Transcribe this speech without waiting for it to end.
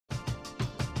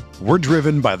We're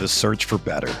driven by the search for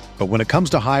better. But when it comes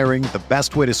to hiring, the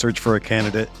best way to search for a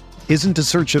candidate isn't to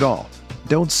search at all.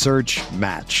 Don't search,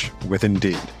 match with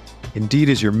Indeed. Indeed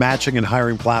is your matching and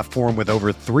hiring platform with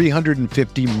over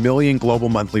 350 million global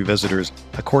monthly visitors,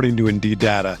 according to Indeed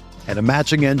data, and a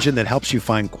matching engine that helps you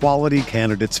find quality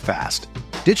candidates fast.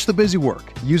 Ditch the busy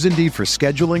work. Use Indeed for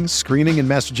scheduling, screening, and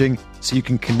messaging so you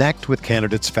can connect with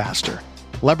candidates faster.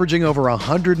 Leveraging over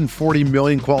 140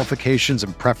 million qualifications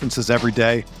and preferences every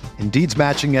day, Indeed's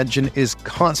matching engine is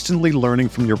constantly learning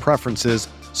from your preferences,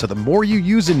 so the more you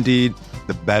use Indeed,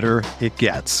 the better it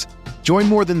gets. Join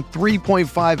more than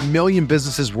 3.5 million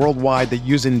businesses worldwide that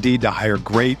use Indeed to hire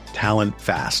great talent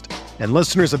fast. And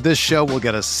listeners of this show will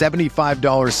get a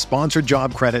 $75 sponsored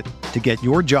job credit to get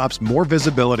your jobs more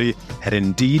visibility at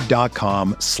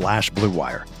Indeed.com/Blue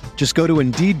Wire. Just go to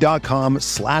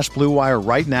Indeed.com/Blue Wire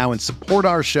right now and support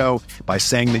our show by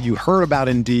saying that you heard about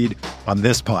Indeed on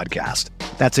this podcast.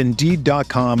 That's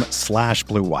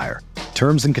Indeed.com/Blue Wire.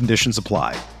 Terms and conditions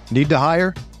apply. Need to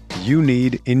hire? You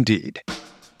need Indeed.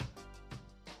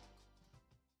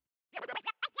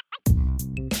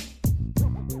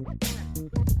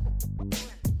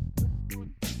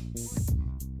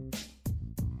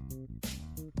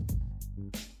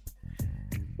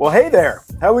 Well, hey there.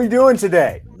 How are we doing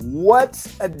today? What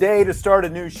a day to start a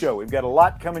new show. We've got a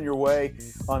lot coming your way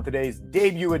on today's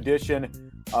debut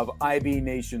edition of IB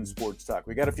Nation Sports Talk.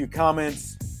 We got a few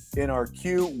comments in our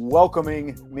queue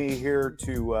welcoming me here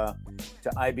to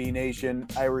IB Nation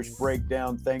Irish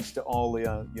Breakdown. Thanks to all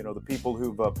the people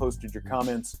who've posted your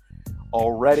comments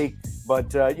already.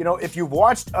 But if you've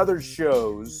watched other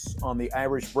shows on the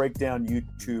Irish Breakdown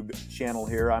YouTube channel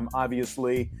here, I'm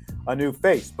obviously a new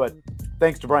face, but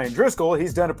thanks to Brian Driscoll,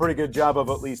 he's done a pretty good job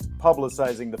of at least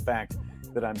publicizing the fact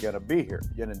that I'm going to be here.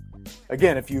 And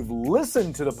again, if you've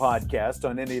listened to the podcast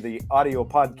on any of the audio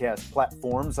podcast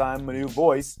platforms, I'm a new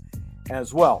voice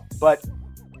as well. But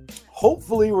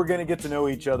hopefully we're going to get to know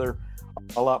each other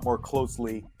a lot more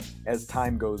closely as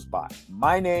time goes by.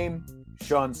 My name,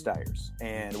 Sean Stiers.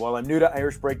 And while I'm new to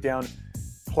Irish Breakdown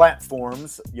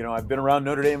platforms, I've been around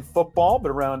Notre Dame football,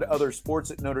 been around other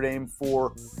sports at Notre Dame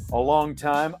for a long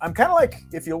time. I'm kind of like,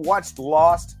 if you watched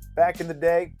Lost back in the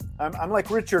day, I'm like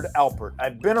Richard Alpert.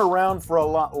 I've been around for a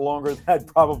lot longer than I'd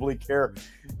probably care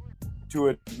to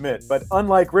admit. But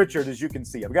unlike Richard, as you can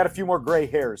see, I've got a few more gray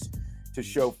hairs to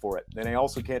show for it. And I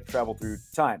also can't travel through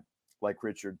time like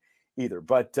Richard either.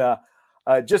 But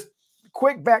just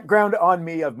quick background on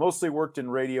me. I've mostly worked in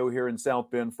radio here in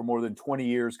South Bend for more than 20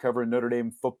 years, covering Notre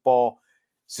Dame football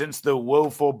since the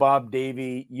woeful Bob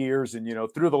Davie years. And,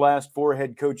 through the last 4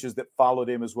 head coaches that followed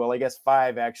him as well. I guess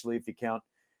 5, actually, if you count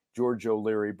George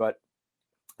O'Leary. But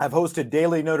I've hosted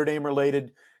daily Notre Dame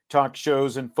related talk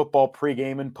shows and football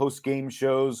pregame and postgame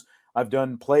shows. I've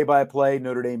done play-by-play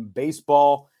Notre Dame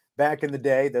baseball back in the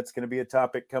day. That's going to be a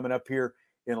topic coming up here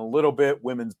in a little bit.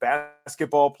 Women's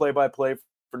basketball play-by-play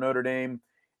for Notre Dame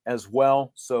as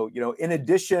well. So, in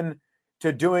addition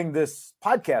to doing this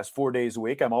podcast 4 days a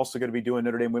week, I'm also going to be doing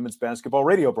Notre Dame women's basketball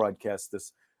radio broadcasts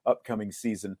this upcoming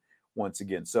season once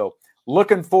again. So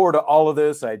looking forward to all of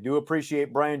this. I do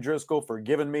appreciate Brian Driscoll for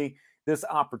giving me this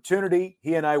opportunity.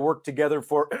 He and I worked together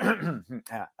for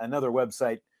another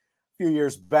website a few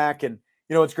years back. And,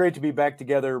 it's great to be back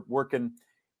together working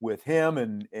with him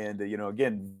and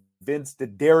again, Vince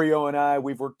DiDario and I,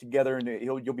 we've worked together, and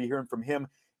you'll be hearing from him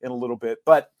in a little bit.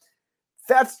 But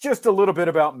that's just a little bit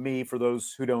about me for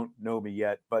those who don't know me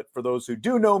yet. But for those who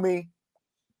do know me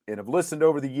and have listened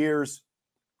over the years,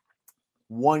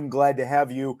 glad to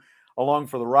have you along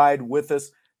for the ride with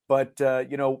us. But,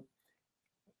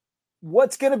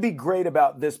 what's going to be great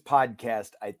about this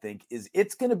podcast, I think, is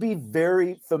it's going to be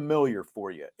very familiar for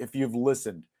you if you've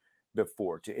listened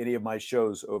before to any of my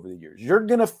shows over the years. You're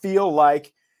going to feel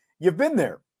like you've been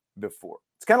there before.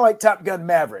 It's kind of like Top Gun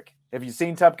Maverick. Have you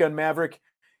seen Top Gun Maverick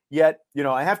yet?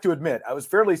 I have to admit, I was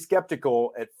fairly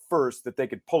skeptical at first that they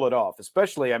could pull it off,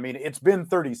 especially, it's been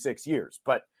 36 years,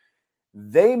 but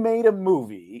they made a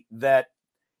movie that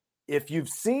if you've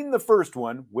seen the first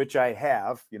one, which I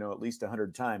have, at least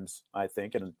 100 times, I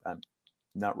think, and I'm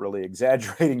not really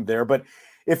exaggerating there, but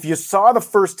if you saw the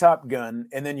first Top Gun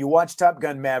and then you watched Top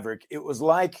Gun Maverick,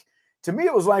 to me,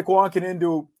 it was like walking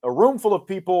into a room full of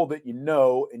people that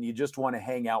and you just want to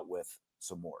hang out with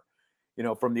some more.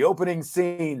 From the opening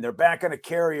scene, they're back on a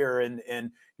carrier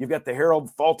and you've got the Harold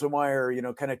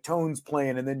Faltermeyer, kind of tones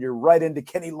playing, and then you're right into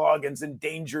Kenny Loggins in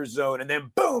Danger Zone, and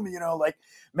then boom, like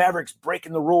Maverick's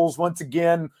breaking the rules once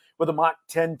again with a Mach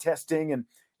 10 testing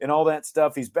and all that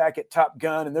stuff. He's back at Top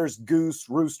Gun, and there's Goose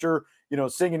Rooster,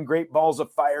 singing Great Balls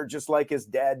of Fire just like his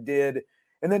dad did.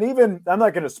 And then even, I'm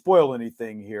not going to spoil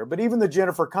anything here, but even the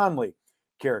Jennifer Connelly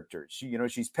character,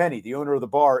 she's Penny, the owner of the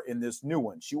bar in this new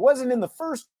one. She wasn't in the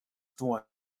first one,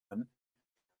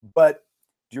 but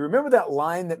do you remember that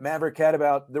line that Maverick had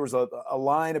about, there was a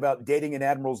line about dating an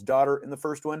admiral's daughter in the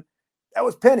first one? That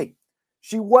was Penny.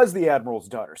 She was the admiral's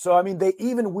daughter. So, I mean, they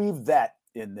even weave that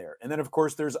in there. And then, of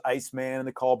course, there's Iceman and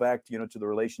the callback, to the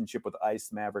relationship with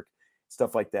Ice, Maverick,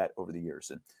 stuff like that over the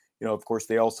years. And, of course,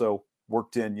 they also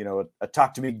worked in, a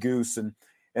Talk to Me Goose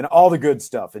and all the good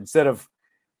stuff. Instead of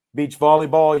beach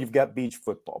volleyball, you've got beach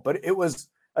football. But it was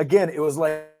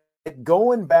like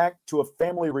going back to a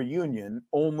family reunion,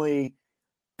 only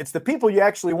it's the people you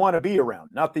actually want to be around,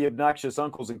 not the obnoxious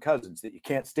uncles and cousins that you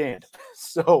can't stand.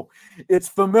 So it's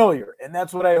familiar. And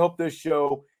that's what I hope this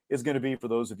show is going to be for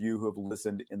those of you who have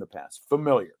listened in the past.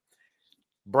 Familiar.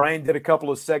 Brian did a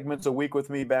couple of segments a week with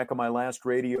me back on my last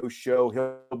radio show.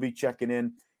 He'll be checking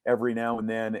in every now and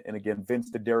then. And again,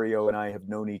 Vince D'Addario and I have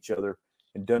known each other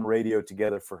and done radio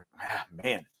together for,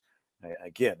 again,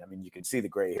 I mean, you can see the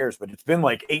gray hairs, but it's been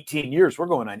like 18 years. We're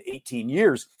going on 18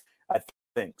 years, I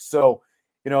think. So,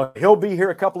 he'll be here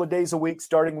a couple of days a week,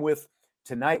 starting with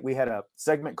tonight. We had a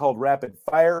segment called Rapid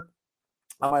Fire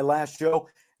on my last show.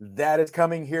 That is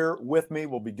coming here with me.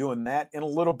 We'll be doing that in a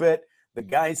little bit. The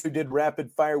guys who did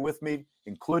Rapid Fire with me,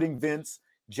 including Vince,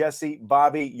 Jesse,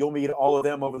 Bobby, you'll meet all of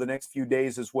them over the next few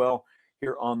days as well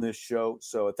here on this show.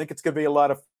 So I think it's going to be a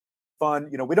lot of fun.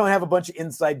 We don't have a bunch of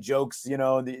inside jokes,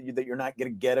 that you're not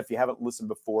going to get if you haven't listened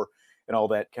before and all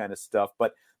that kind of stuff.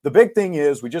 But the big thing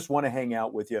is we just want to hang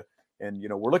out with you. And,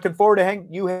 we're looking forward to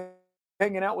you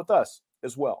hanging out with us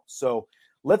as well. So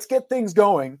let's get things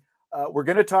going. We're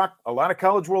going to talk a lot of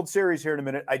College World Series here in a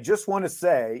minute. I just want to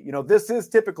say, this is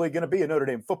typically going to be a Notre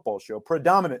Dame football show,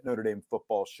 predominant Notre Dame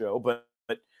football show. But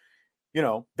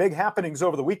big happenings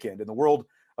over the weekend in the world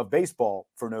of baseball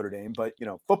for Notre Dame. But,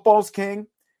 football's king.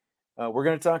 We're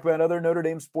going to talk about other Notre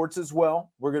Dame sports as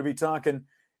well. We're going to be talking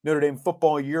Notre Dame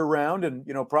football year round. And,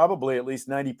 probably at least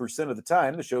 90% of the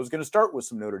time, the show is going to start with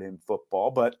some Notre Dame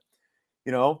football. But,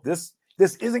 this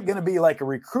isn't going to be like a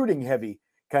recruiting heavy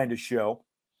kind of show,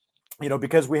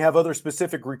 because we have other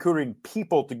specific recruiting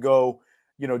people to go,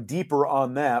 deeper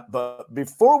on that. But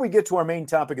before we get to our main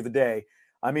topic of the day,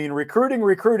 I mean, recruiting.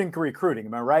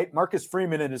 Am I right? Marcus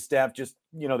Freeman and his staff just,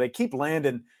 they keep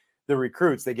landing the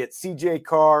recruits. They get CJ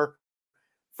Carr,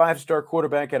 5-star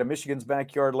quarterback out of Michigan's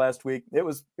backyard last week. It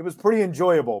was pretty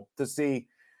enjoyable to see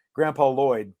Grandpa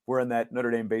Lloyd wearing that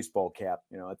Notre Dame baseball cap.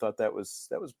 I thought that was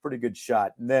a pretty good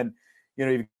shot. And then,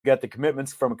 you've got the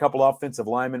commitments from a couple offensive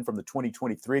linemen from the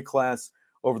 2023 class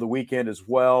over the weekend as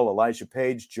well. Elijah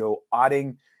Page, Joe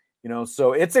Otting,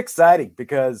 so it's exciting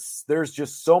because there's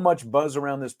just so much buzz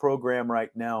around this program right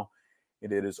now,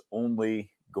 and it is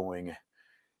only going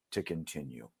to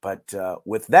continue. But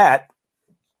with that,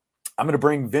 I'm going to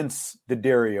bring Vince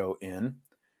D'Addario in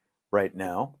right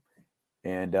now,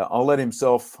 and I'll let him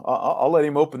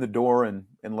open the door and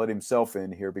let himself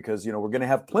in here because, we're going to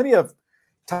have plenty of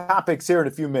topics here in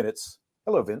a few minutes.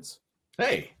 Hello, Vince.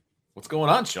 Hey, what's going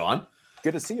on, Sean?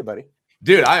 Good to see you, buddy.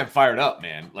 Dude, I am fired up,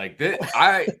 man. Like this,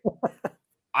 I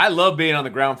love being on the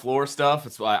ground floor stuff.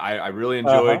 It's why I really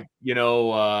enjoyed,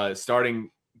 starting,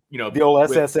 the old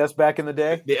SSS back in the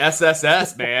day. The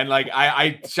SSS, man. Like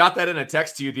I shot that in a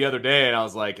text to you the other day, and I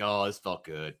was like, oh, this felt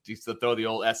good. Just to throw the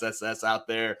old SSS out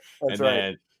there, That's and right.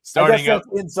 then starting up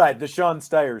inside the Sean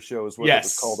Steyer show is what yes, it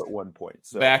was called at one point.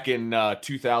 So back in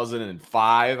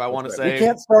 2005, I want to say. You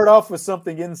can't start off with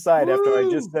something inside after I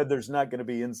just said there's not going to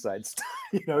be inside stuff.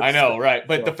 I know, right?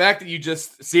 But the fact that you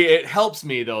just see it helps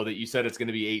me though that you said it's going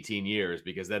to be 18 years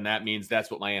because then that means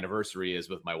that's what my anniversary is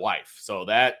with my wife. So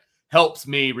that helps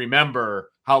me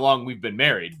remember how long we've been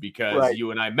married because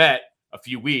you and I met a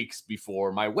few weeks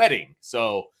before my wedding.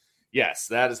 So yes,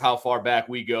 that is how far back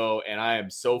we go. And I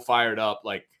am so fired up.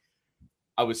 Like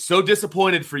I was so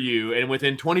disappointed for you. And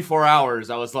within 24 hours,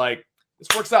 I was like,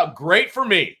 this works out great for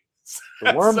me.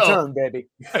 The worm turn, baby.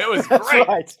 It was great.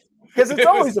 Right. Because it's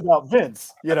always about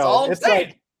Vince. It's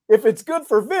like, if it's good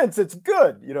for Vince, it's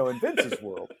good, in Vince's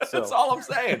world. So. That's all I'm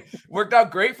saying. Worked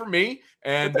out great for me.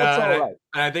 And, and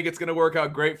I think it's going to work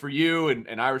out great for you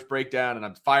and Irish Breakdown. And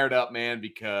I'm fired up, man,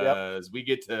 because we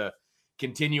get to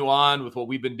continue on with what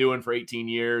we've been doing for 18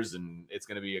 years. And it's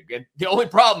going to be the only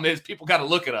problem is people kind of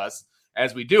look at us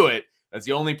as we do it. That's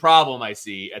the only problem I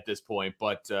see at this point.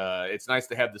 But it's nice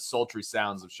to have the sultry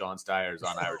sounds of Sean Steyer's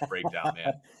on Irish Breakdown,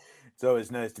 man. It's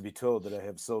always nice to be told that I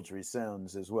have sultry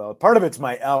sounds as well. Part of it's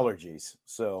my allergies.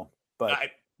 So, but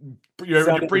you're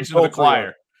preaching to the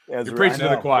choir. You're preaching to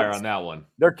the choir on that one.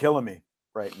 They're killing me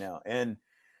right now. And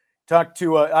talk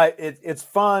to it's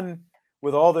fun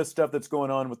with all this stuff that's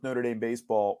going on with Notre Dame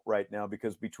baseball right now,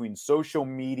 because between social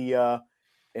media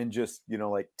and just,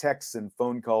 like texts and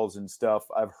phone calls and stuff,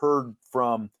 I've heard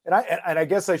from, and I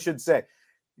guess I should say,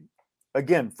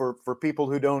 again, for people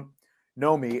who don't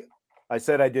know me, I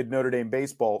said I did Notre Dame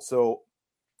baseball. So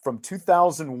from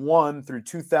 2001 through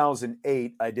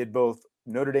 2008, I did both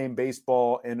Notre Dame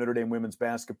baseball and Notre Dame women's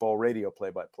basketball radio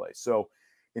play-by-play. So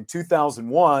in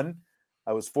 2001,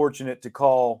 I was fortunate to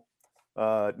call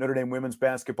Notre Dame women's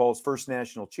basketball's first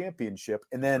national championship.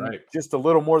 And then just a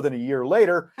little more than a year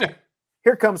later,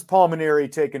 here comes Paul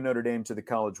Mainieri taking Notre Dame to the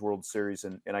College World Series.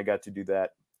 And I got to do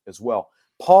that as well.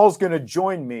 Paul's going to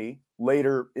join me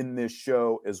later in this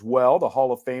show as well, the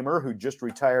Hall of Famer who just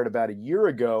retired about a year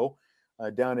ago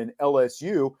down in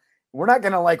LSU. We're not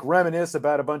going to reminisce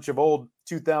about a bunch of old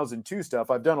 2002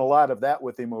 stuff. I've done a lot of that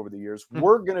with him over the years.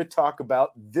 We're going to talk about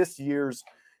this year's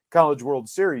College World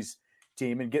Series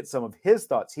team and get some of his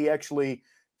thoughts. He actually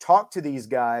talked to these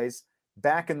guys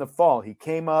back in the fall. He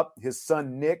came up, his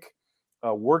son Nick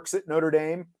works at Notre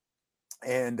Dame,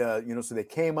 and so they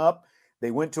came up, they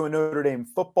went to a Notre Dame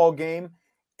football game,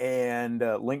 and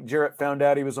Link Jarrett found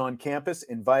out he was on campus,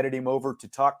 invited him over to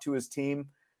talk to his team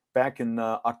back in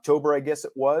October, I guess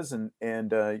it was, and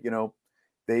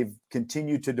they've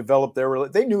continued to develop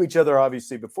they knew each other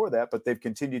obviously before that, but they've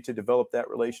continued to develop that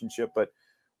relationship. But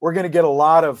we're going to get a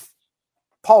lot of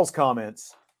Paul's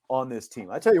comments on this team.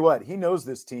 I tell you what, he knows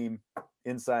this team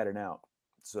inside and out.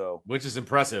 So, which is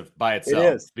impressive by itself,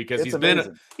 it is. Because he's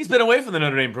been away from the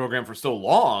Notre Dame program for so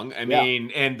long. I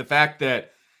mean, and the fact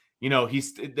that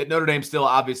that Notre Dame still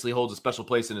obviously holds a special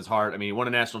place in his heart. I mean, he won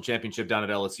a national championship down at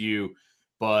LSU,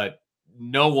 but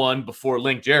no one before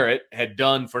Link Jarrett had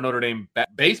done for Notre Dame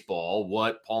baseball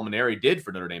what Paul Mainieri did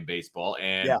for Notre Dame baseball,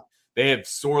 and they have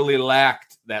sorely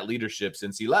lacked that leadership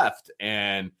since he left.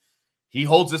 And he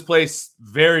holds this place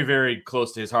very, very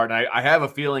close to his heart. And I have a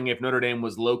feeling if Notre Dame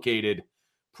was located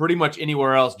pretty much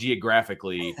anywhere else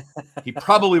geographically, he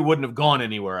probably wouldn't have gone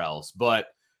anywhere else. But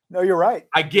no, you're right.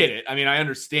 I get it. I mean, I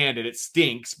understand it. It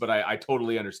stinks, but I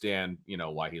totally understand,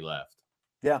 why he left.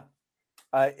 Yeah.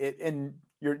 And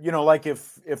you're,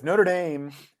 if Notre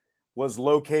Dame was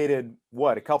located,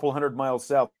 a couple hundred miles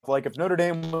south, if Notre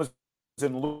Dame was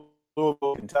in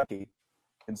Louisville, Kentucky,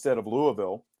 instead of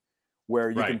Louisville, where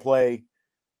you can play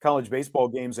college baseball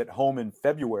games at home in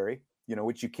February,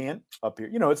 which you can't up here.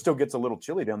 It still gets a little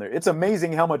chilly down there. It's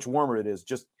amazing how much warmer it is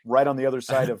just right on the other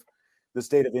side of the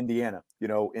state of Indiana,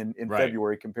 in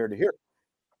February compared to here.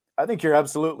 I think you're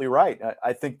absolutely right.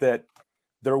 I think that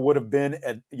there would have been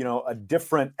a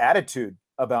different attitude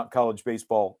about college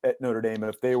baseball at Notre Dame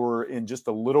if they were in just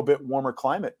a little bit warmer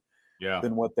climate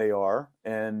than what they are.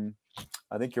 And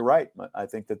I think you're right. I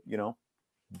think that,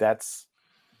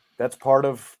 that's part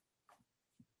of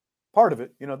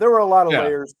it. There were a lot of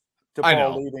layers to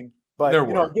Paul leaving, but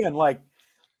again,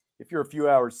 if you're a few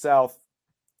hours south,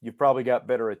 you've probably got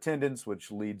better attendance,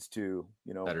 which leads to,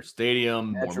 better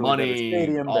stadium, more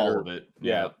money, all of it.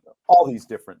 Yeah. All these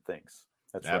different things.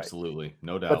 That's absolutely right.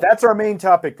 No doubt. But that's our main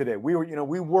topic today. We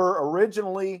were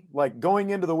originally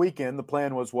going into the weekend. The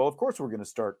plan was, well, of course we're going to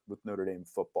start with Notre Dame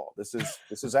football. This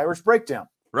is Irish Breakdown.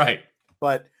 Right.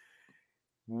 But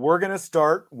we're going to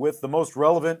start with the most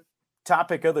relevant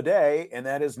topic of the day, and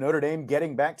that is Notre Dame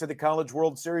getting back to the College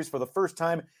World Series for the first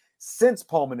time since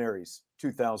Paul Mainieri's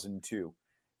 2002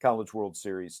 College World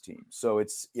Series team. So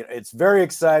it's very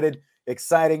exciting.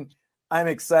 I'm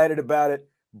excited about it.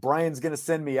 Brian's going to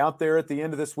send me out there at the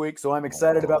end of this week, so I'm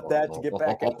excited about that, to get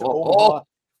back out to Omaha.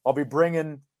 I'll be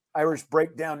bringing Irish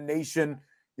Breakdown Nation,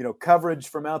 coverage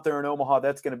from out there in Omaha.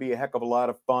 That's going to be a heck of a lot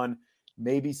of fun.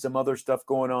 Maybe some other stuff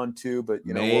going on too, but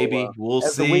we'll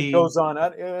as see. The week goes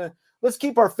on, let's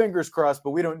keep our fingers crossed.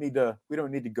 But we don't need to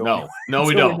go. No,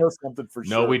 we don't. We know something for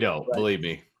sure. No, we don't. Right. Believe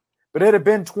me. But it had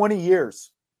been 20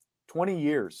 years. 20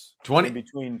 years. 20 in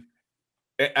between.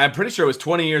 I'm pretty sure it was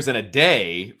 20 years and a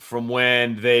day from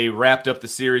when they wrapped up the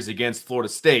series against Florida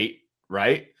State,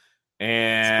 right?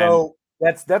 And so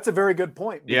that's a very good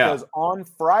point, because on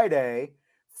Friday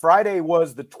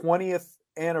was the 20th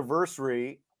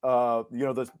anniversary.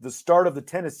 The start of the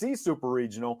Tennessee Super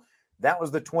Regional. That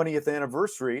was the 20th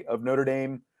anniversary of Notre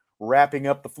Dame wrapping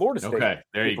up the Florida State Super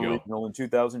Regional in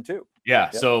 2002.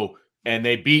 Yeah. So, and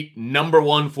they beat number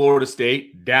 1 Florida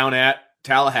State down at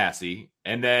Tallahassee.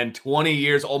 And then 20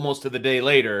 years, almost to the day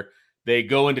later, they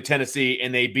go into Tennessee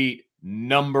and they beat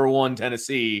number 1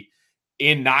 Tennessee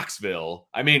in Knoxville.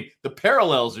 I mean, the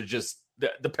parallels are just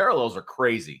the parallels are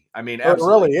crazy. I mean,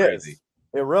 absolutely crazy.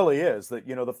 It really is that,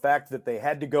 the fact that they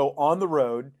had to go on the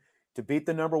road to beat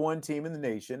the number 1 team in the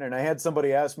nation. And I had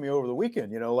somebody ask me over the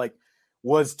weekend,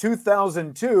 Was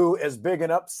 2002 as big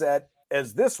an upset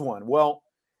as this one? Well,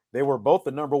 they were both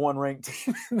the number one ranked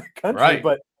team in the country, Right.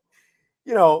 but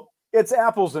it's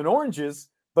apples and oranges.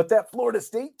 But that Florida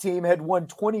State team had won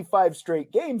 25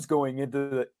 straight games going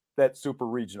into that super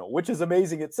regional, which is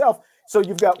amazing itself. So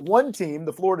you've got one team,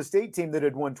 the Florida State team, that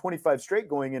had won 25 straight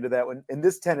going into that one, and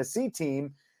this Tennessee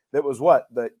team that was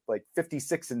like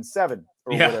 56-7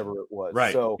 or whatever it was.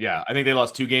 Right. So yeah, I think they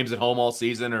lost 2 games at home all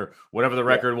season, or whatever the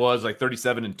record was, like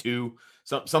 37-2,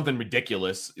 something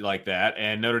ridiculous like that.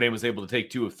 And Notre Dame was able to take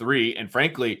 2 of 3. And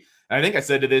frankly, I think I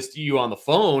said to you on the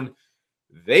phone,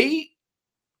 they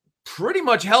pretty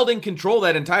much held in control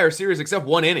that entire series except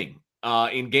one inning.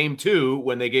 In game 2,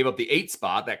 when they gave up the 8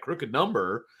 spot, that crooked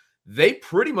number, they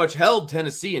pretty much held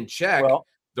Tennessee in check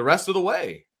the rest of the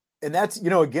way. And that's,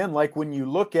 again, like when you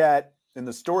look at in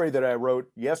the story that I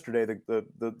wrote yesterday, the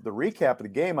recap of the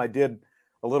game, I did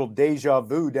a little deja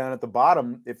vu down at the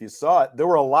bottom. If you saw it, there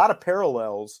were a lot of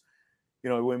parallels,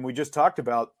 when we just talked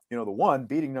about, the one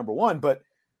beating number one. But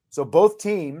so both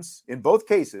teams in both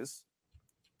cases,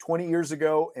 20 years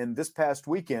ago and this past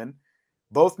weekend,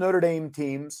 both Notre Dame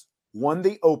teams won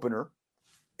the opener,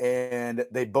 and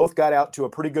they both got out to a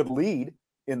pretty good lead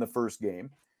in the first game.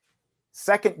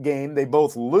 Second game, they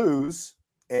both lose.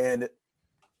 And,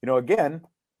 again,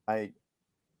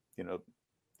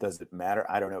 does it matter?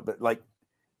 I don't know. But like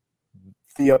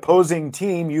the opposing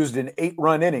team used an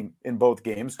 8-run inning in both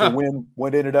games to win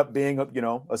what ended up being,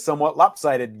 a somewhat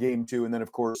lopsided game 2. And then,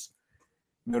 of course,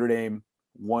 Notre Dame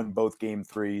won both game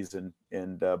 3s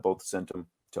and both sent them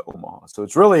to Omaha. So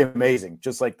it's really amazing,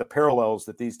 just like the parallels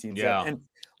that these teams have. And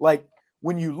like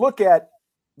when you look at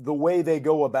the way they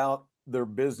go about their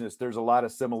business, there's a lot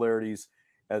of similarities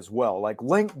as well. Like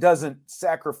Link doesn't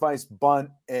sacrifice bunt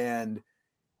and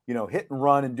hit and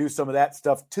run and do some of that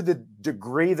stuff to the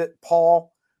degree that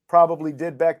Paul probably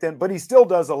did back then, but he still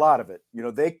does a lot of it.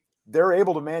 They're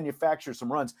able to manufacture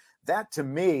some runs. That to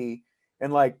me,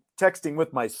 and like texting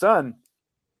with my son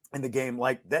in the game,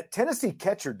 like that Tennessee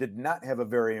catcher did not have a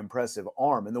very impressive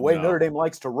arm. And the way Notre Dame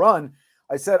likes to run,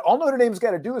 I said, all Notre Dame's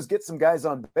got to do is get some guys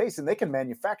on base and they can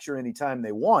manufacture anytime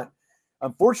they want.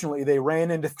 Unfortunately, they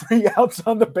ran into 3 outs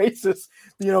on the basis,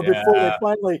 before they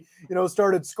finally,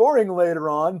 started scoring later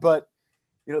on. But,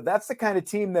 that's the kind of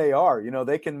team they are.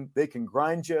 They can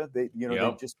grind you. They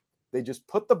just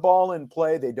put the ball in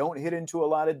play. They don't hit into a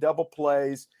lot of double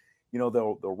plays.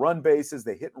 They'll run bases.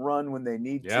 They hit and run when they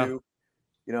need to.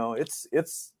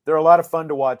 They're a lot of fun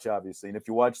to watch, obviously. And if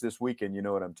you watch this weekend, you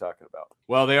know what I'm talking about.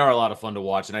 Well, they are a lot of fun to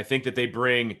watch. And I think that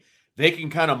they can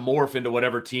kind of morph into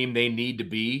whatever team they need to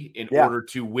be in order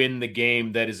to win the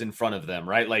game that is in front of them,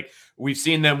 right? Like we've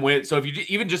seen them win. So if you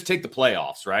even just take the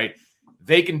playoffs, right?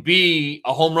 They can be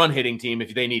a home run hitting team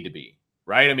if they need to be,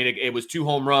 right? I mean, it was 2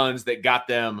 home runs that got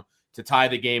them to tie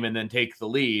the game and then take the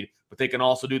lead, but they can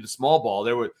also do the small ball.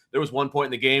 There was one point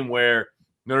in the game where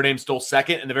Notre Dame stole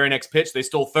second, and the very next pitch, they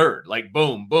stole third. Like,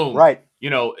 boom, boom. Right.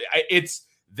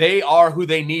 They are who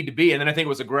they need to be. And then I think it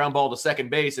was a ground ball to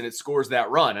second base, and it scores that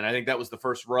run. And I think that was the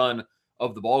first run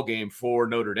of the ball game for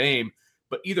Notre Dame.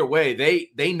 But either way,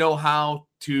 they know how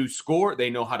to score.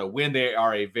 They know how to win. They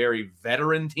are a very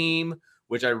veteran team,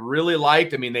 which I really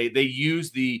liked. I mean, they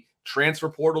use the transfer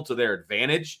portal to their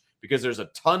advantage because there's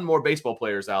a ton more baseball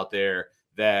players out there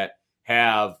that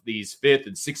have these 5th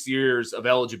and 6th years of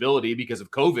eligibility because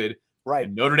of COVID. Right.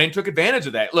 And Notre Dame took advantage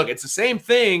of that. Look, it's the same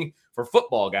thing for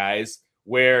football, guys,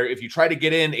 where if you try to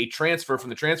get in a transfer from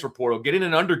the transfer portal, get in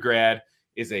an undergrad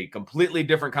is a completely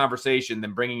different conversation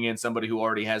than bringing in somebody who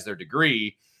already has their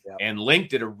degree. Yep. And Link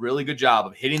did a really good job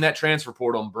of hitting that transfer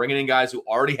portal and bringing in guys who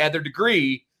already had their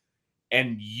degree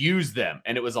and use them.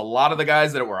 And it was a lot of the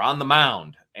guys that were on the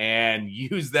mound and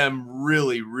use them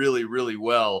really, really, really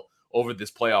well over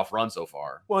this playoff run so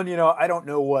far. Well, and, I don't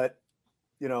know what,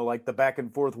 like the back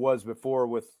and forth was before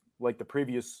with like the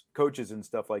previous coaches and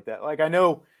stuff like that. Like I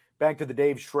know back to the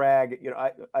Dave Schrag,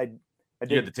 I did.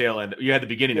 You had the tail end. You had the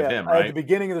beginning of him, right? At the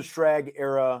beginning of the Schrag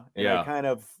era. And I kind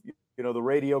of, the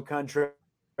radio contract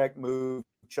move.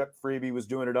 Chuck Freeby was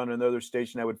doing it on another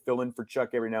station. I would fill in for Chuck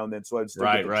every now and then. So I'd still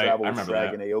get to travel with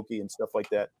Schrag and Aoki and stuff like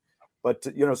that. But,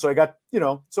 so I got,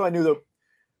 so I knew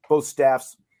both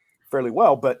staffs fairly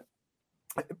well, but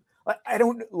I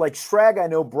don't like Schrag. I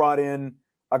know brought in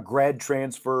a grad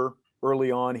transfer early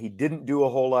on. He didn't do a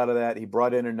whole lot of that. He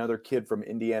brought in another kid from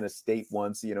Indiana State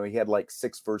once. He had like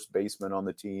 6 first basemen on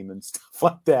the team and stuff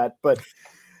like that. But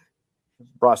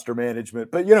roster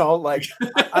management. But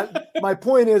my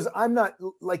point is, I'm not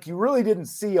like you really didn't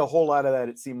see a whole lot of that.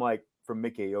 It seemed like from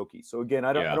Mickey Aoki. So again,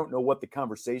 I don't know what the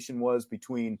conversation was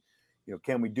between.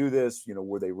 Can we do this?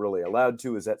 Were they really allowed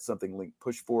to? Is that something Link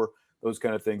pushed for? those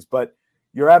kind of things. But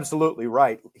you're absolutely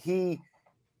right.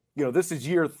 This is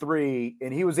year 3,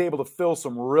 and he was able to fill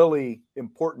some really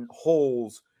important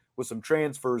holes with some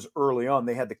transfers early on.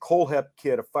 They had the Colehep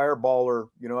kid, a fireballer,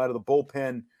 out of the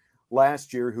bullpen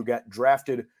last year, who got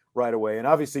drafted right away. And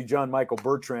obviously John Michael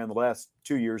Bertrand the last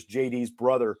 2 years, JD's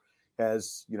brother,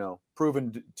 has,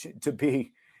 proven to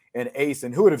be an ace.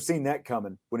 And who would have seen that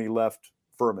coming when he left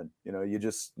Furman? You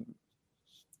just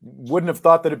wouldn't have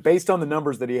thought that based on the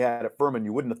numbers that he had at Furman,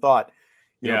 you wouldn't have thought,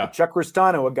 but Chuck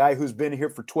Cristano, a guy who's been here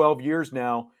for 12 years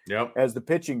now as the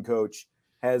pitching coach,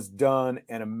 has done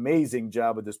an amazing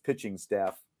job with this pitching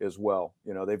staff as well.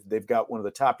 They've got one of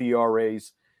the top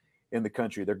ERAs in the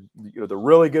country. They're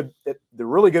really good. They're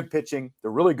really good pitching.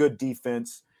 They're really good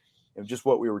defense, and just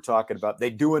what we were talking about. They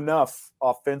do enough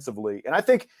offensively, and I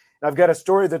think I've got a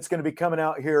story that's going to be coming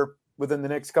out here within the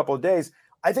next couple of days.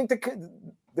 I think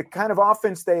the kind of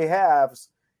offense they have,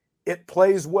 it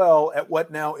plays well at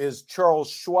what now is Charles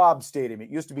Schwab Stadium. It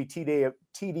used to be TD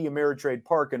Ameritrade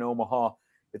Park in Omaha.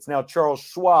 It's now Charles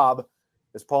Schwab,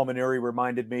 as Paul Maneri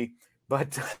reminded me.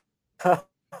 But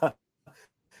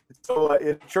so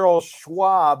in Charles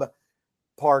Schwab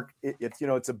Park,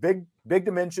 it's a big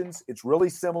dimensions. It's really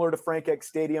similar to Frank Eck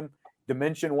Stadium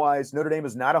dimension-wise. Notre Dame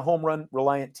is not a home run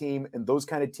reliant team, and those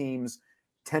kind of teams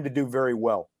tend to do very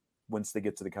well once they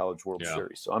get to the College World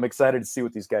Series. So I'm excited to see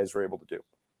what these guys are able to do.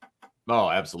 Oh,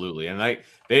 absolutely. And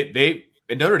they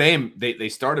in Notre Dame, they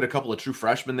started a couple of true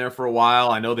freshmen there for a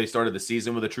while. I know they started the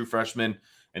season with a true freshman,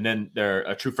 and then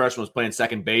a true freshman was playing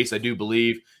second base, I do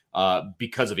believe,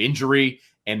 because of injury.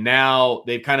 And now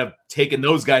they've kind of taken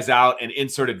those guys out and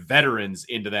inserted veterans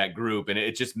into that group. And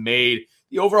it just made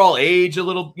the overall age a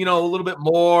little bit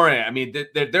more. I mean,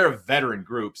 they're a veteran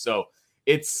group. So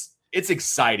it's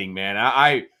exciting, man.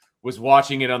 I was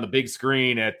watching it on the big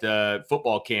screen at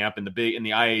football camp in the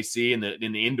IAC in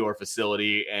the indoor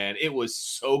facility, and it was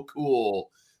so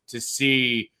cool to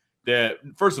see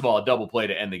first of all, a double play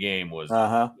to end the game was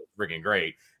freaking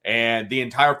great, and the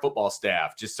entire football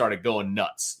staff just started going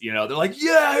nuts. They're like,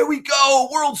 "Yeah, here we go,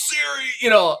 World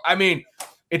Series!" I mean,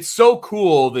 it's so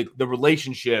cool the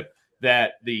relationship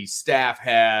that the staff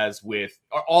has with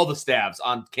all the staffs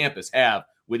on campus have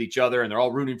with each other, and they're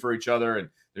all rooting for each other, and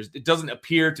it doesn't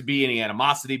appear to be any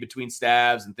animosity between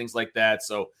staffs and things like that.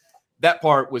 So that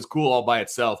part was cool all by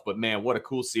itself, but man, what a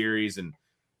cool series. And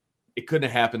it couldn't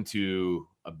have happened to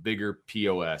a bigger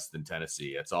POS than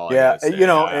Tennessee. That's all I gotta say.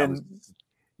 And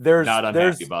there's not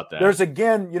unhappy about that. There's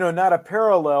again, not a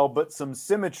parallel, but some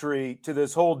symmetry to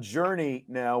this whole journey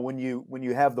now when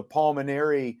you have the Paul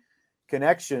Maneri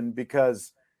connection,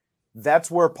 because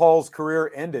that's where Paul's career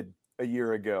ended a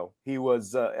year ago. He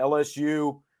was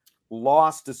LSU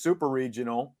lost to Super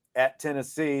Regional at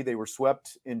Tennessee. They were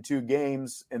swept in 2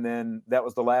 games, and then that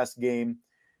was the last game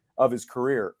of his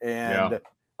career. And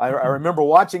I remember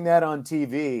watching that on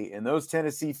TV, and those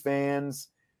Tennessee fans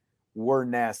were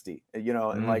nasty,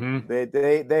 and like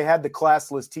they had the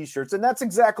classless T-shirts, and that's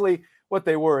exactly what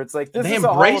they were. It's like, this is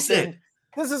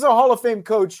a Hall of Fame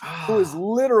coach who is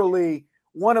literally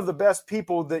one of the best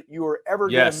people that you are ever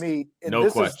going to meet. And no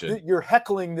question. You're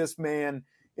heckling this man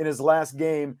in his last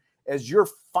game as you're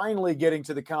finally getting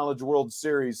to the College World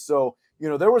Series. So,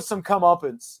 there was some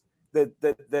comeuppance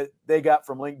that they got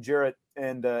from Link Jarrett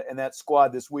and that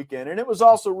squad this weekend. And it was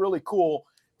also really cool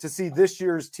to see this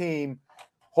year's team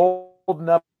holding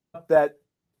up that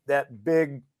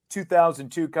big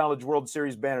 2002 College World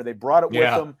Series banner. They brought it with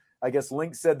them. I guess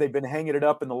Link said they've been hanging it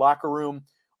up in the locker room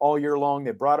all year long.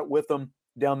 They brought it with them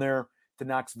down there to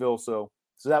Knoxville. So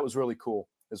that was really cool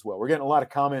as well. We're getting a lot of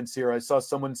comments here. I saw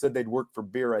someone said they'd work for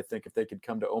beer, I think, if they could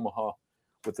come to Omaha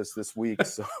with us this week.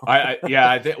 So I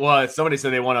think somebody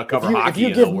said they want to cover hockey. If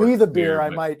you give me the beer, I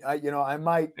might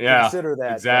consider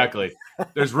that. Exactly.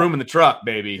 There's room in the truck,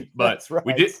 baby. But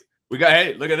right. we got,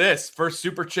 hey, look at this. First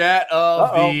super chat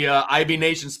of the IB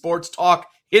Nation Sports Talk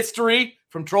history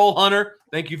from Troll Hunter.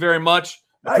 Thank you very much.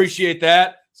 Nice. Appreciate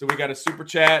that. So we got a super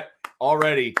chat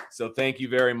already. So thank you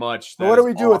very much. What do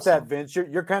we do with that, Vince?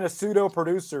 You're kind of pseudo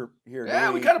producer here.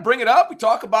 Yeah, we kind of bring it up. We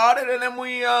talk about it, and then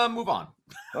we move on.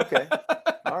 Okay.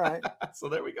 All right. So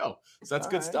there we go. So that's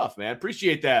good stuff, man.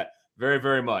 Appreciate that very,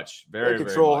 very much. Very, Thank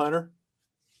you, Troll Hunter.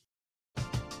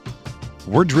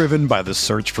 We're driven by the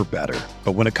search for better.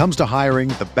 But when it comes to hiring,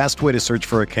 the best way to search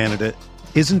for a candidate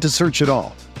isn't to search at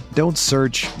all. Don't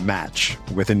search, match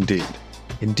with Indeed.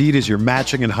 Indeed is your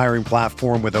matching and hiring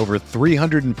platform with over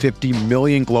 350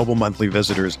 million global monthly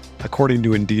visitors, according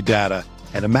to Indeed data,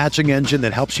 and a matching engine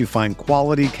that helps you find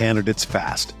quality candidates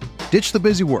fast. Ditch the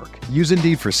busy work. Use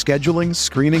Indeed for scheduling,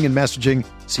 screening, and messaging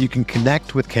so you can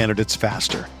connect with candidates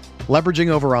faster. Leveraging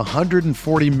over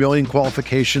 140 million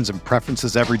qualifications and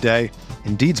preferences every day,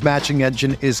 Indeed's matching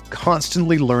engine is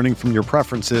constantly learning from your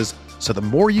preferences, so the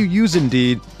more you use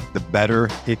Indeed, the better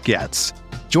it gets.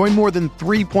 Join more than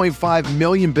 3.5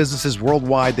 million businesses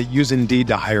worldwide that use Indeed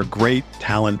to hire great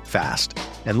talent fast.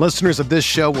 And listeners of this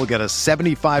show will get a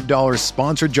 $75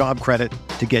 sponsored job credit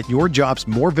to get your jobs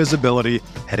more visibility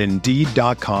at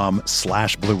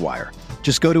Indeed.com/Blue Wire.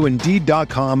 Just go to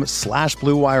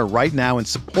Indeed.com/Blue Wire right now and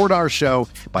support our show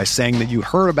by saying that you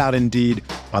heard about Indeed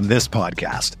on this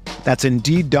podcast. That's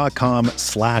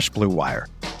Indeed.com/Blue Wire.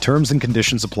 Terms and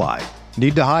conditions apply.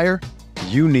 Need to hire?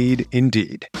 You need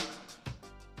Indeed.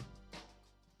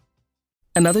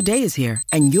 Another day is here,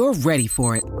 and you're ready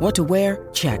for it. What to wear?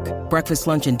 Check. Breakfast,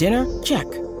 lunch, and dinner? Check.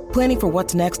 Planning for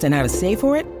what's next and how to save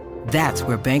for it? That's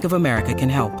where Bank of America can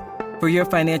help. For your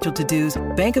financial to-dos,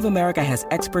 Bank of America has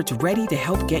experts ready to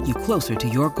help get you closer to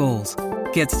your goals.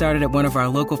 Get started at one of our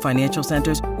local financial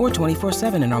centers or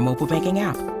 24/7 in our mobile banking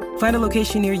app. Find a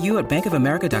location near you at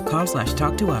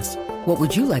bankofamerica.com/talktous. What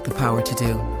would you like the power to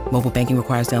do? Mobile banking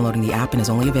requires downloading the app and is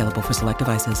only available for select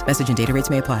devices. Message and data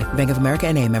rates may apply. Bank of America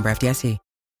N.A., member FDIC.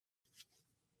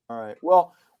 All right.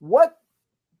 Well, let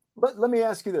me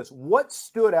ask you this. What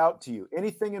stood out to you?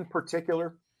 Anything in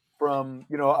particular from,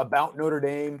 about Notre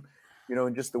Dame,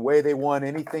 and just the way they won,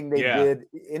 anything they did,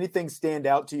 anything stand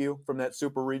out to you from that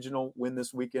super regional win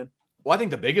this weekend? Well, I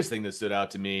think the biggest thing that stood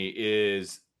out to me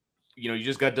is, you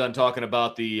just got done talking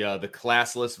about the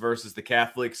classless versus the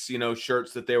Catholics,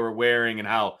 shirts that they were wearing, and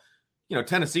how,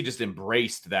 Tennessee just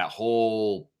embraced that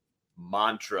whole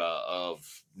mantra of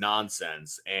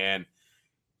nonsense. And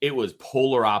it was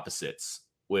polar opposites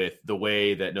with the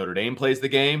way that Notre Dame plays the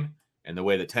game and the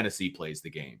way that Tennessee plays the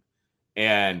game.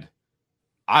 And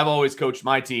I've always coached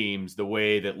my teams the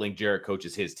way that Link Jarrett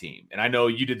coaches his team. And I know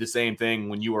you did the same thing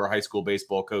when you were a high school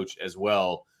baseball coach as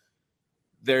well.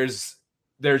 There's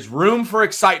room for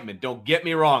excitement. Don't get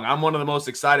me wrong. I'm one of the most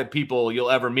excited people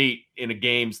you'll ever meet in a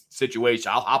game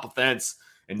situation. I'll hop a fence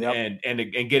and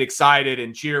get excited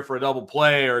and cheer for a double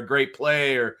play or a great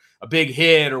play or a big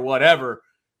hit or whatever.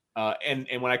 And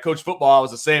when I coached football, I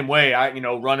was the same way.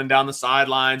 Running down the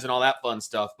sidelines and all that fun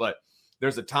stuff. But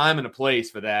there's a time and a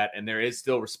place for that, and there is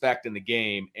still respect in the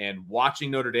game. And watching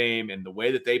Notre Dame and the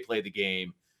way that they play the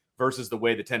game versus the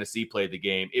way that Tennessee played the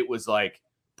game, it was like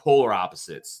polar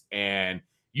opposites. And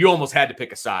you almost had to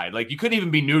pick a side. Like, you couldn't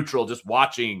even be neutral just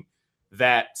watching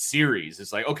that series.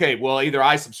 It's like, okay, well, either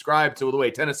I subscribe to the way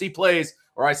Tennessee plays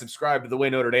or I subscribe to the way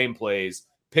Notre Dame plays.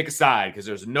 Pick a side, because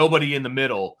there's nobody in the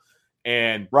middle.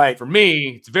 And for me,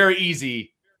 it's very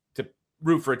easy to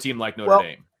root for a team like Notre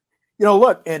Dame.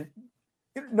 Look, and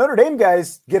Notre Dame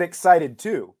guys get excited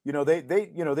too. They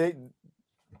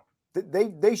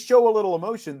show a little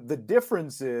emotion. The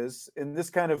difference is, and this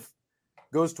kind of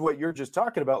goes to what you're just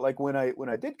talking about. Like when I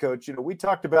did coach, we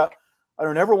talked about, I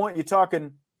don't ever want you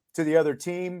talking to the other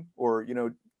team or,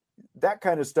 that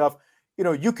kind of stuff.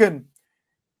 You can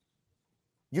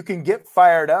get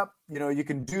fired up, you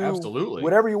can do absolutely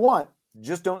whatever you want.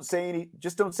 Just don't say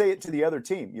it to the other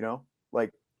team,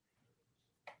 like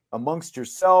amongst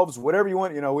yourselves, whatever you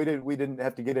want. We didn't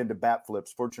have to get into bat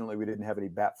flips. Fortunately, we didn't have any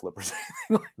bat flippers or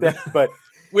anything like that, but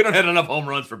we don't have enough home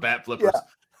runs for bat flippers.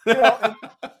 Yeah.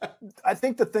 I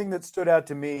think the thing that stood out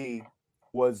to me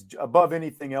was, above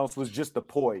anything else, was just the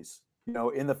poise,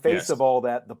 in the face of all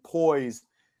that, the poise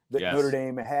that Notre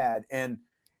Dame had, and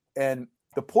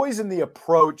the poise in the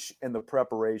approach and the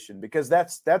preparation, because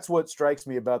that's what strikes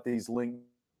me about these Link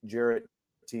Jarrett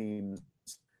teams.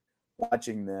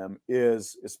 Watching them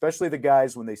is, especially the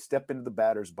guys, when they step into the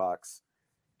batter's box,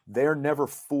 they're never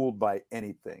fooled by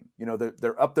anything.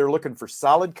 They're up there looking for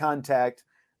solid contact.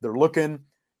 They're looking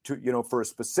to, for a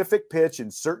specific pitch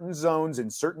in certain zones, in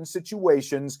certain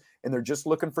situations, and they're just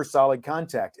looking for solid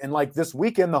contact. And like this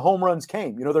weekend, the home runs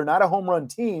came. They're not a home run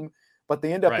team, but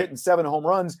they end up hitting 7 home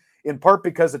runs, in part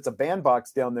because it's a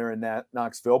bandbox down there in that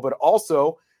Knoxville, but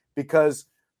also because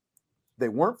they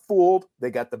weren't fooled.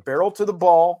 They got the barrel to the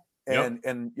ball. And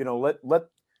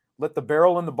let the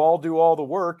barrel and the ball do all the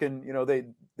work, and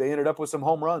they ended up with some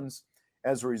home runs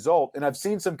as a result. And I've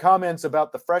seen some comments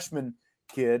about the freshman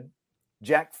kid,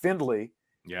 Jack Findlay,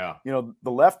 the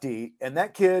lefty, and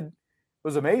that kid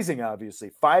was amazing.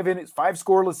 Obviously, 5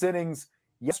 scoreless innings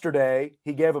yesterday.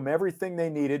 He gave them everything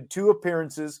they needed. 2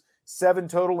 appearances, 7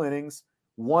 total innings,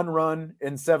 1 run,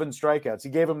 and 7 strikeouts. He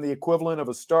gave them the equivalent of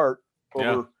a start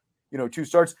over 2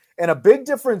 starts. And a big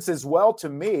difference as well to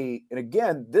me, and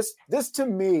again, this to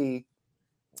me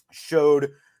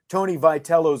showed Tony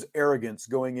Vitello's arrogance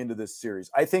going into this series.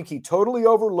 I think he totally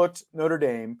overlooked Notre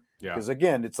Dame. Yeah. Because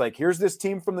again, it's like, here's this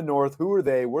team from the North. Who are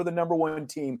they? We're the number one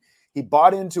team. He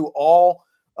bought into all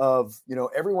of,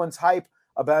 everyone's hype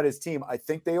about his team. I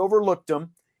think they overlooked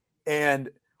him. And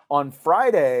on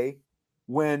Friday,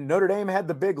 when Notre Dame had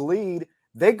the big lead,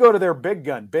 they go to their big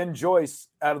gun, Ben Joyce,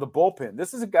 out of the bullpen.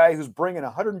 This is a guy who's bringing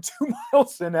 102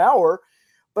 miles an hour,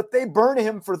 but they burn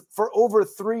him for over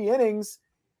 3 innings.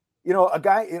 A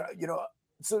guy,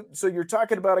 so you're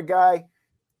talking about a guy,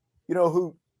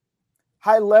 who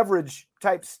high leverage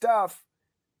type stuff,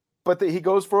 but he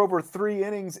goes for over 3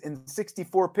 innings and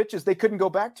 64 pitches. They couldn't go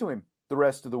back to him the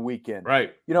rest of the weekend.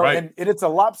 Right. Right. And it's a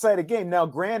lopsided game. Now,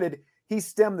 granted, he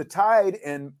stemmed the tide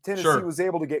and Tennessee was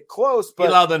able to get close. But he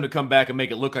allowed them to come back and make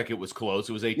it look like it was close.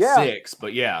 It was 8-6,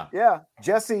 but yeah. Yeah.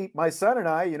 Jesse, my son and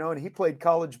I, and he played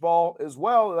college ball as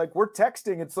well. Like, we're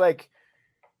texting. It's like,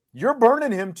 you're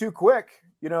burning him too quick.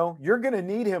 You're going to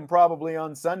need him probably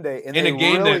on Sunday. And in a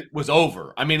game that was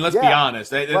over. I mean, let's be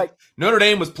honest. Notre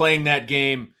Dame was playing that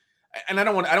game. And I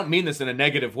don't mean this in a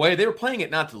negative way. They were playing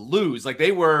it not to lose. Like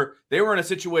they were in a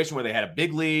situation where they had a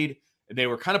big lead and they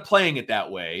were kind of playing it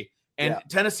that way. And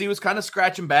Tennessee was kind of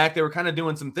scratching back. They were kind of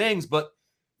doing some things, but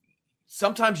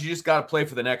sometimes you just got to play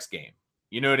for the next game.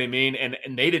 You know what I mean? And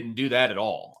they didn't do that at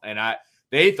all. And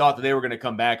they thought that they were going to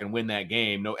come back and win that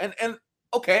game. No, and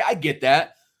okay, I get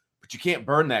that, but you can't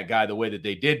burn that guy the way that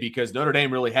they did because Notre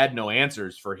Dame really had no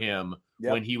answers for him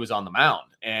when he was on the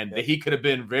mound. And he could have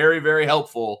been very, very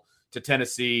helpful to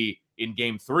Tennessee in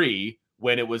game 3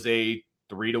 when it was a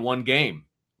 3-1 game,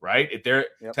 right? If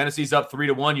Tennessee's up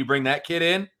 3-1, you bring that kid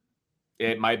in,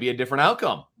 it might be a different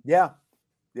outcome. Yeah.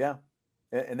 Yeah.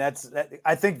 And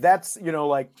I think that's,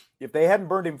 like if they hadn't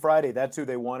burned him Friday, that's who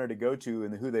they wanted to go to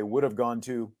and who they would have gone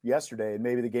to yesterday. And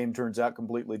maybe the game turns out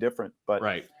completely different, but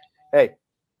hey,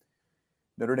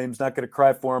 Notre Dame's not going to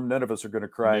cry for him. None of us are going to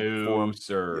cry for him,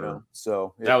 sir.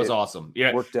 So that was awesome.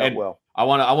 Yeah, worked out well. I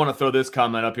want to throw this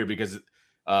comment up here because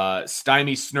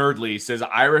Stymie Snurdly says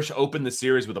Irish opened the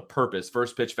series with a purpose.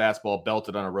 First pitch fastball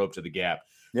belted on a rope to the gap.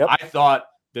 Yep. I thought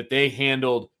that they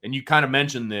handled, and you kind of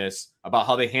mentioned this about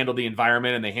how they handled the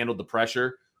environment and they handled the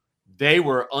pressure. They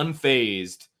were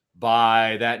unfazed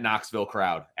by that Knoxville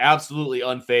crowd. Absolutely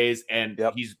unfazed.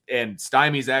 And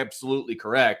Stymie's absolutely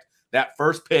correct. That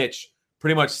first pitch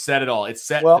pretty much said it all. It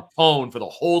set the tone for the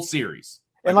whole series.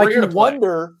 And like you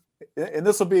wonder, and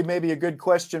this will be maybe a good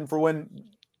question for when,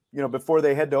 before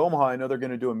they head to Omaha. I know they're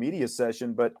going to do a media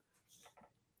session, but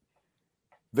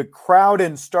the crowd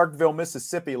in Starkville,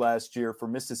 Mississippi last year for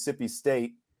Mississippi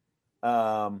State,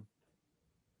 I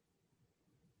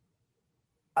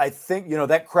think,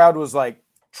 that crowd was like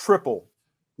triple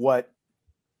what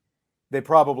they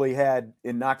probably had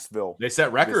in Knoxville. They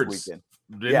set records this weekend.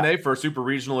 Didn't they, for super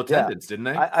regional attendance, didn't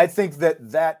they? I think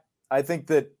that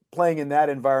playing in that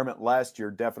environment last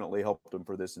year definitely helped them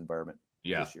for this environment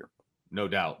this year. No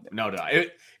doubt.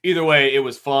 Either way, it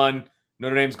was fun.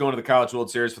 Notre Dame's going to the College World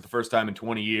Series for the first time in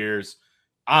 20 years.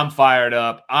 I'm fired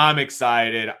up. I'm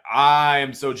excited. I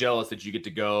am so jealous that you get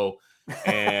to go.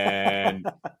 And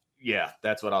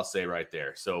that's what I'll say right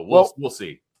there. So we'll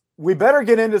see. We better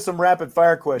get into some rapid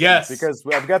fire questions because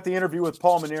I've got the interview with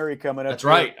Paul Mainieri coming up. That's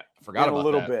right. I forgot about a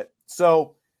little bit.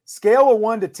 So, scale of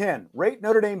 1 to 10, rate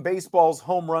Notre Dame baseball's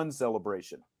home run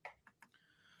celebration.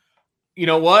 You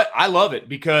know what? I love it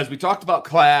because we talked about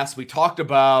class. We talked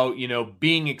about,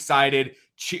 being excited,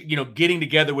 getting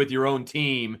together with your own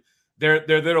team. Their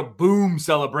little boom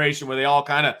celebration where they all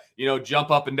kind of, jump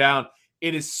up and down.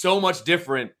 It is so much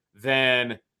different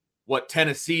than what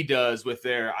Tennessee does with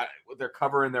their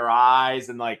covering their eyes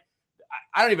and like,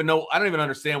 I don't even know. I don't even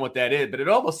understand what that is, but it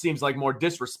almost seems like more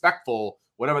disrespectful,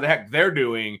 whatever the heck they're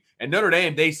doing. And Notre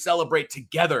Dame, they celebrate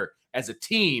together as a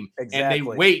team and they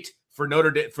wait for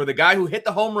for the guy who hit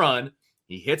the home run.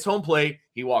 He hits home plate.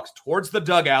 He walks towards the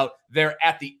dugout. They're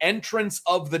at the entrance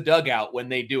of the dugout when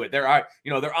they do it. They're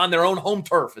on their own home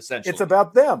turf, essentially. It's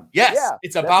about them. Yes,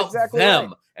 it's about them. Right.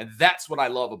 And that's what I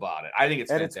love about it. I think it's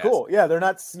fantastic. It's cool. Yeah, they're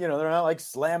not like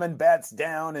slamming bats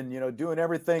down and, doing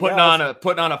everything putting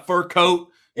on a fur coat.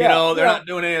 They're not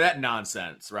doing any of that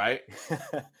nonsense, right?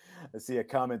 I see a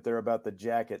comment there about the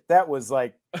jacket. That was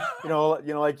like,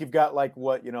 like you've got like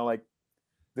what, what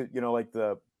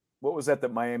was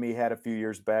that Miami had a few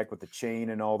years back with the chain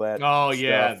and all that? Oh,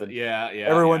 stuff? yeah.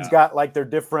 Everyone's got like their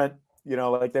different,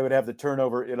 like they would have the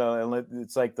turnover, and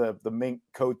it's like the mink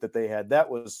coat that they had. That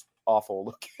was awful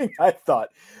looking, I thought.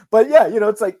 But yeah,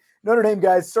 it's like Notre Dame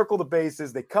guys circle the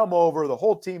bases. They come over, the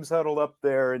whole team's huddled up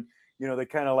there, and they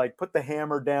kind of like put the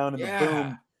hammer down and the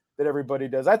boom that everybody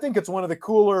does. I think it's one of the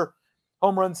cooler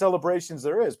home run celebrations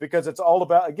there is, because it's all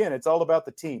about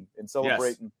the team and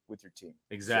celebrating with your team.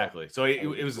 Exactly. So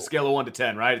it was a scale of 1 to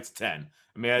 10, right? It's 10.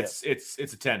 I mean, it's a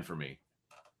 10 for me.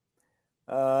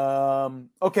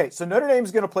 Okay, so Notre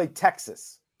Dame's going to play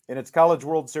Texas in its College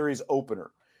World Series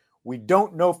opener. We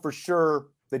don't know for sure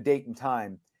the date and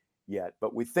time yet,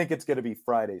 but we think it's going to be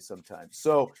Friday sometime.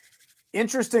 So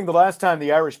interesting. The last time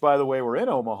the Irish, by the way, were in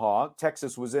Omaha,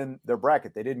 Texas was in their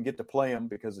bracket. They didn't get to play them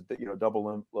because of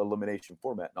double elimination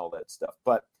format and all that stuff.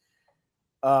 But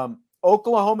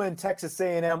Oklahoma and Texas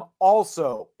A&M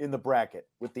also in the bracket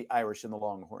with the Irish and the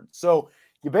Longhorns. So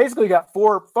you basically got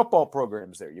 4 football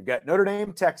programs there. You've got Notre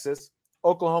Dame, Texas,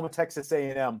 Oklahoma, Texas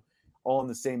A&M, all on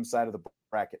the same side of the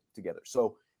bracket together.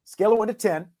 So scale of 1 to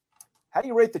 10. How do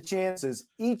you rate the chances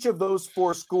each of those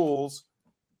 4 schools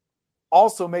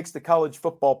also makes the college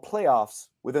football playoffs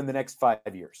within the next 5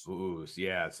 years? Ooh,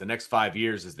 yeah. It's the next 5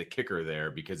 years is the kicker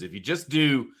there, because if you just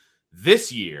do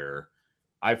this year,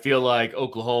 I feel like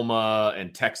Oklahoma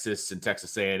and Texas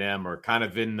A&M are kind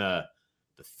of in the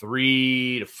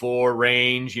 3 to 4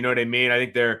 range. You know what I mean? I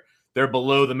think they're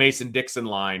below the Mason-Dixon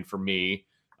line for me,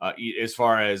 as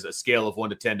far as a scale of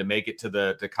 1 to 10 to make it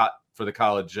to for the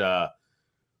college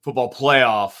football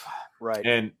playoff.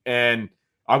 Right. And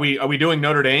are we doing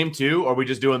Notre Dame too, or are we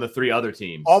just doing the 3 other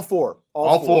teams? All four.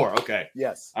 Okay.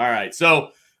 Yes. All right.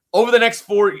 So over the next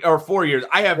 4 years,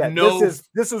 I have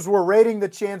This is we're rating the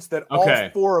chance that all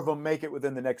 4 of them make it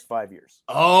within the next 5 years.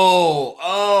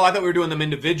 Oh! I thought we were doing them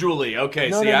individually. Okay.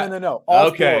 No.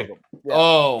 All 4 of them. Yeah.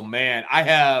 Oh man, I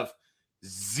have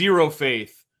zero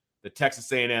faith that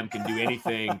Texas A&M can do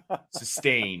anything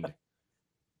sustained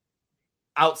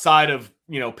outside of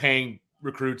paying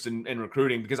recruits and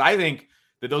recruiting, because I think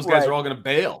that those guys are all going to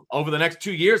bail over the next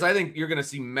 2 years. I think you're going to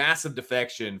see massive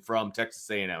defection from Texas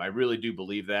A&M. I really do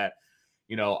believe that.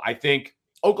 I think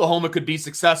Oklahoma could be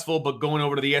successful, but going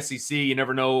over to the SEC, you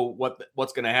never know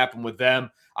what's going to happen with them.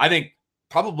 I think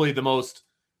probably the most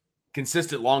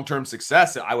consistent long-term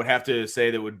success, I would have to say,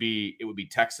 it would be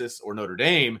Texas or Notre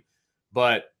Dame,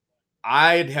 but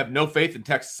I'd have no faith in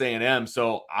Texas A&M.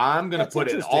 So I'm going to put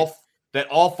it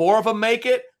all 4 of them make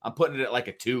it. I'm putting it at like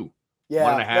a 2.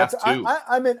 Yeah, 1.5,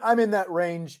 2. I'm in that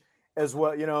range as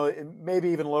well. Maybe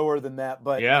even lower than that.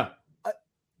 But yeah,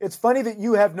 it's funny that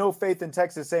you have no faith in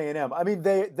Texas A&M. I mean,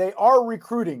 they are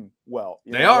recruiting well.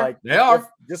 They are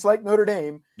just like Notre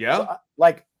Dame. Yeah, so,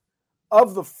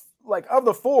 of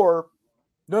the 4,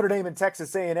 Notre Dame and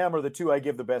Texas A&M are the 2 I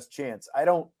give the best chance. I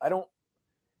don't.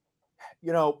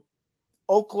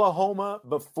 Oklahoma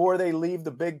before they leave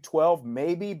the Big 12,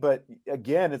 maybe, but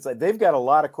again, it's like they've got a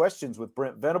lot of questions with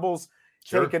Brent Venables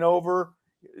taking over.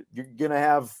 You're going to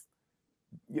have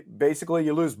basically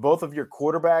you lose both of your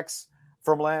quarterbacks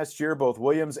from last year, both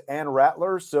Williams and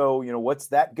Rattler. So, what's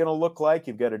that going to look like?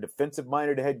 You've got a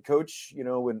defensive-minded head coach,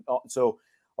 and so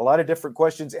a lot of different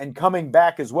questions, and coming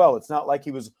back as well. It's not like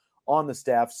he was on the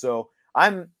staff. So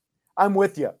I'm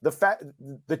with you.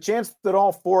 The chance that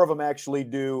all 4 of them actually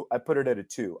do, I put it at a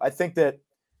 2. I think that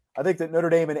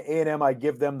Notre Dame and A&M, I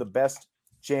give them the best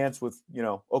chance with,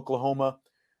 Oklahoma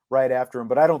right after them,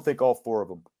 but I don't think all 4 of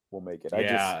them will make it.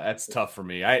 That's tough for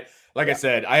me. I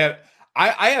said, I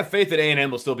have faith that A&M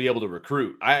will still be able to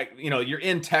recruit. You're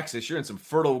in Texas, you're in some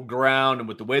fertile ground, and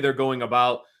with the way they're going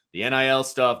about the NIL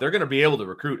stuff, they're going to be able to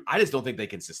recruit. I just don't think they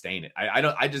can sustain it.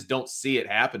 I just don't see it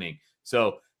happening.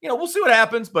 So, we'll see what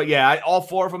happens, but yeah, all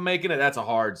 4 of them making it, that's a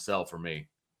hard sell for me.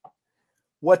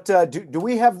 What do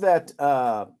we have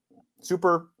that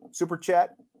super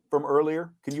chat from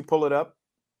earlier? Can you pull it up?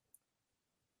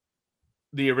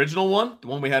 The original one, the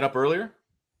one we had up earlier?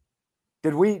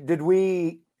 Did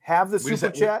we have the super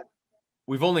chat?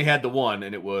 We've only had the one,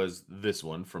 and it was this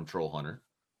one from Troll Hunter.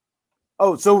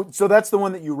 Oh, so that's the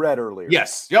one that you read earlier.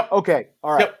 Yes. Yep. Okay.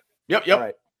 All right. Yep. All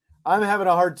right. I'm having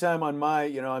a hard time on my,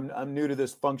 I'm new to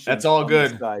this function. That's all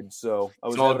good. Side, so I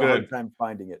was having a hard time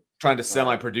finding it. Trying to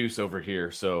semi-produce over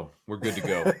here, so we're good to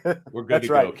go. We're good to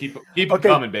go. Keep it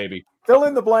coming, baby. Fill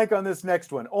in the blank on this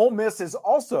next one. Ole Miss is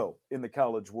also in the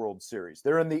College World Series.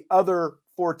 They're in the other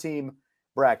 4-team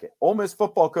bracket. Ole Miss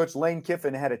football coach Lane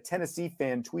Kiffin had a Tennessee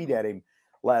fan tweet at him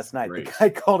last night. Great. The guy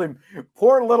called him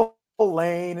poor little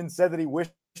Lane and said that he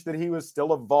wished that he was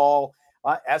still a Vol.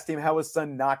 Asked him how his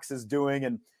son Knox is doing,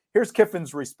 and here's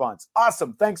Kiffin's response.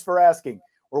 Awesome. Thanks for asking.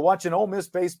 We're watching Ole Miss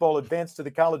baseball advance to the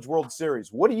College World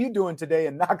Series. What are you doing today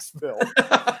in Knoxville?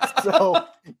 So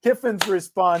Kiffin's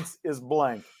response is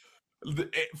blank.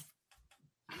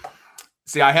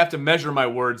 See, I have to measure my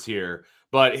words here,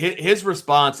 but his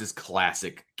response is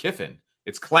classic Kiffin.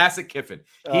 It's classic Kiffin.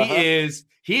 Uh-huh.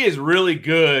 He is really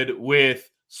good with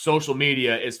social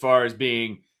media as far as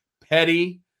being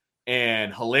petty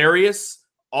and hilarious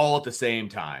all at the same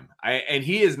time. And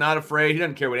he is not afraid. He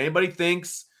doesn't care what anybody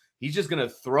thinks. He's just going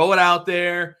to throw it out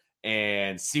there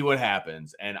and see what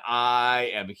happens. And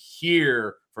I am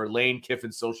here for Lane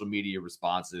Kiffin's social media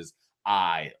responses.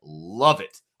 I love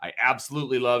it. I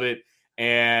absolutely love it.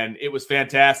 And it was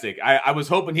fantastic. I was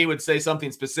hoping he would say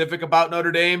something specific about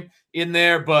Notre Dame in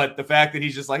there, but the fact that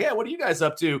he's just like, "Yeah, what are you guys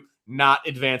up to? Not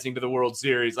advancing to the World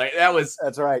Series." Like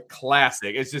that's right.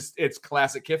 Classic. It's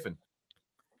classic Kiffin.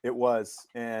 It was.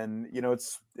 And,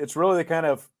 it's really the kind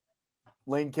of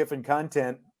Lane Kiffin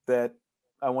content that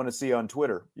I want to see on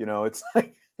Twitter. It's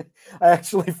like I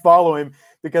actually follow him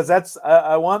because that's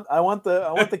I want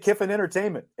the Kiffin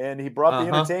entertainment, and he brought the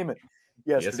entertainment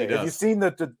yesterday. Yes, have you seen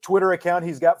the Twitter account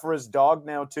he's got for his dog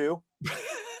now too?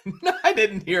 No, I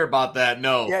didn't hear about that.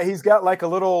 No. Yeah, he's got like a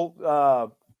little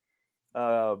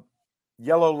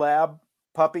yellow lab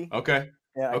puppy. Okay.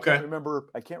 Yeah, I can't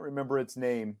remember its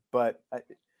name, but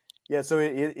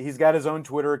so he's got his own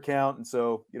Twitter account, and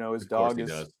so his dog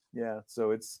is. Yeah,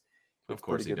 so it's of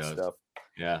course he does stuff.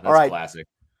 Yeah, that's all right. Classic.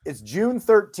 It's June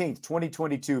 13th,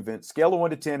 2022, Vince. Scale of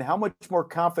 1 to 10. How much more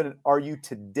confident are you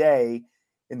today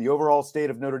in the overall state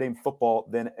of Notre Dame football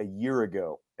than a year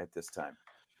ago at this time?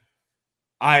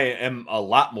 I am a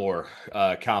lot more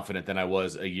confident than I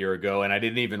was a year ago, and I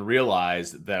didn't even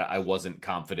realize that I wasn't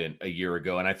confident a year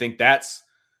ago. And I think that's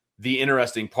the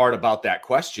interesting part about that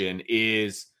question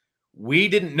is we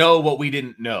didn't know what we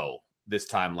didn't know this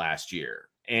time last year.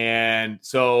 And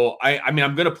so, I mean,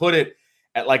 I'm going to put it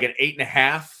at like an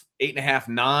 8.5,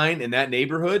 9 in that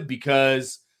neighborhood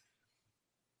because,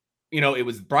 it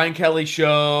was Brian Kelly's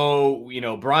show.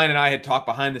 Brian and I had talked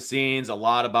behind the scenes a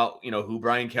lot about, who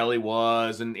Brian Kelly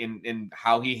was and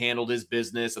how he handled his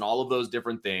business and all of those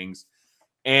different things.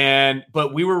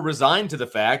 But we were resigned to the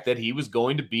fact that he was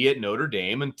going to be at Notre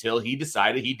Dame until he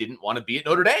decided he didn't want to be at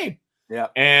Notre Dame. Yeah.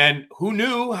 And who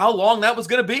knew how long that was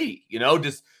going to be?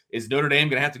 Is Notre Dame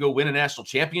going to have to go win a national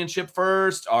championship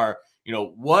first? Or,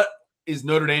 what is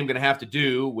Notre Dame going to have to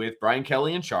do with Brian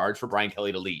Kelly in charge for Brian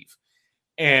Kelly to leave?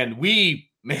 And we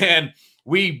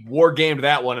war gamed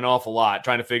that one an awful lot,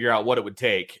 trying to figure out what it would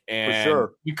take. And for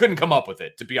sure, we couldn't come up with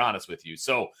it, to be honest with you.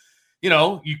 So,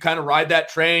 you kind of ride that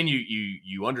train.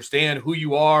 You understand who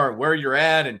you are and where you're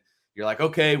at. And you're like,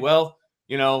 okay, well,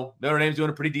 Notre Dame's doing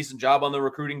a pretty decent job on the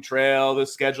recruiting trail. The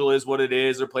schedule is what it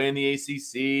is. They're playing the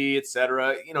ACC, et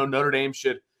cetera. Notre Dame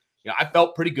should, I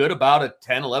felt pretty good about a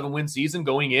 10, 11 win season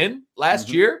going in last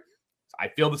year. I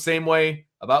feel the same way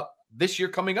about this year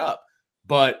coming up,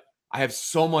 but I have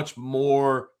so much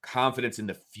more confidence in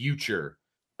the future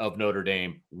of Notre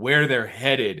Dame, where they're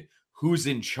headed, who's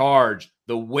in charge,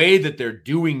 the way that they're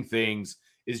doing things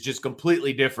is just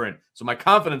completely different. So my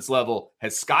confidence level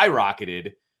has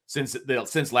skyrocketed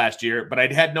since last year, but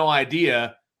I'd had no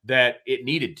idea that it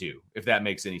needed to, if that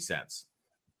makes any sense.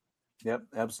 Yep,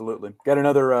 absolutely. Got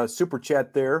another super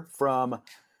chat there from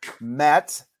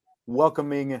Matt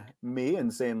welcoming me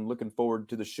and saying looking forward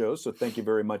to the show. So thank you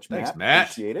very much, Matt. Thanks, Matt.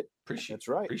 Appreciate it. That's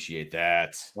right. Appreciate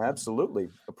that. Absolutely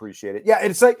appreciate it. Yeah,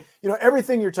 it's like,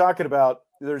 everything you're talking about,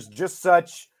 there's just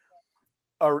such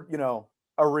a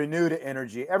renewed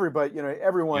energy. Everybody,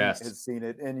 everyone has seen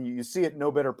it, and you see it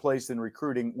no better place than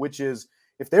recruiting, which is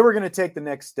if they were going to take the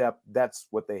next step, that's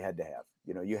what they had to have.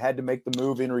 You had to make the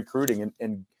move in recruiting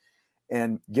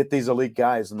and get these elite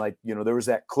guys. And there was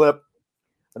that clip,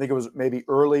 I think it was maybe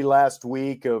early last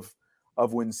week of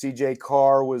when CJ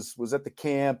Carr was at the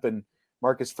camp and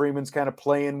Marcus Freeman's kind of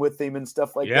playing with him and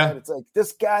stuff like that. It's like,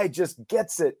 this guy just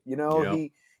gets it.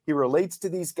 He relates to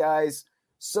these guys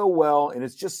so well, and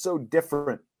it's just so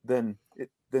different than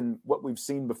what we've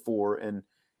seen before. And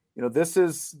this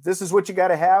is what you got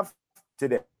to have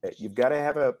today. You've got to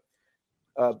have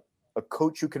a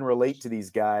coach who can relate to these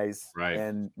guys,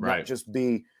 and not just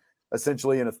be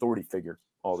essentially an authority figure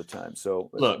all the time. So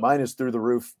look, mine is through the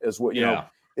roof as what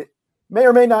it may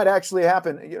or may not actually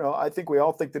happen. I think we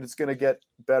all think that it's going to get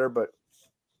better, but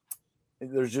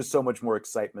there's just so much more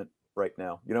excitement right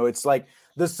now. It's like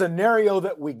the scenario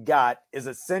that we got is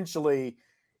essentially,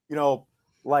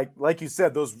 like you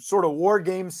said, those sort of war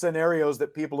game scenarios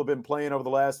that people have been playing over the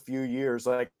last few years.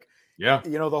 The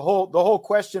whole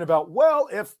question about, well,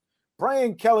 if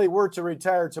Brian Kelly were to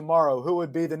retire tomorrow, who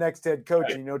would be the next head coach?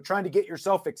 Right. And, trying to get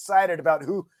yourself excited about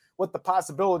what the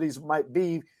possibilities might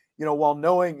be, while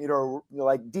knowing,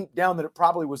 like deep down that it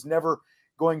probably was never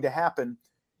going to happen.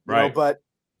 Right. But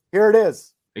here it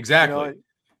is. Exactly.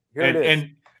 Here it is.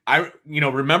 And I,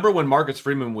 remember when Marcus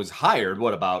Freeman was hired,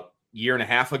 about a year and a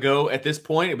half ago at this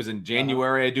point? It was in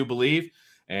January, I do believe.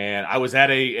 And I was at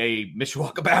a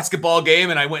Mishawaka basketball game,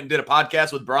 and I went and did a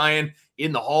podcast with Brian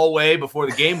in the hallway before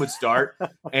the game would start.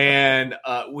 And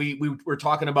we were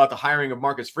talking about the hiring of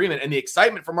Marcus Freeman and the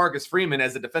excitement for Marcus Freeman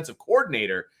as a defensive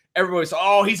coordinator. Everybody said,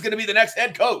 oh, he's going to be the next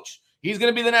head coach. He's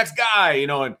going to be the next guy, you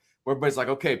know, and everybody's like,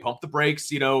 okay, pump the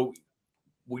brakes. You know,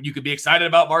 you could be excited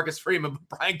about Marcus Freeman,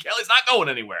 but Brian Kelly's not going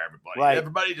anywhere, everybody. Right.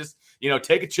 Everybody just, you know,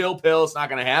 take a chill pill. It's not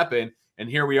going to happen. And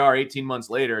here we are 18 months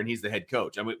later, and he's the head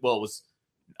coach. I mean, well, it was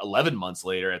 11 months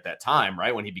later at that time,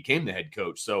 right, when he became the head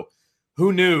coach. So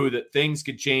who knew that things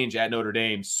could change at Notre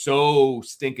Dame so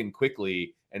stinking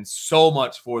quickly and so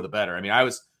much for the better? I mean, I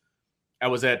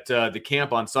was at the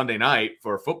camp on Sunday night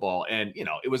for football, and, you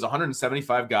know, it was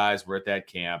 175 guys were at that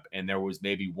camp, and there was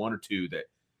maybe one or two that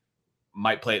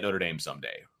might play at Notre Dame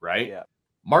someday, right? Yeah.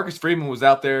 Marcus Freeman was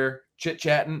out there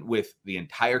chit-chatting with the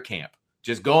entire camp,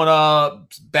 just going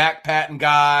up, back-patting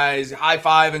guys,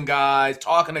 high-fiving guys,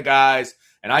 talking to guys,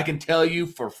 and I can tell you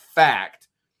for fact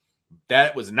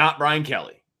that was not Brian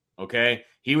Kelly, okay?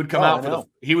 He would come out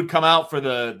for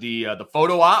the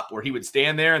photo op where he would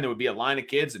stand there and there would be a line of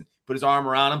kids and put his arm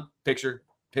around him, picture,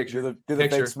 do the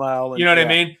fake smile. And, you know what I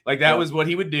mean? Like that was what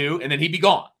he would do, and then he'd be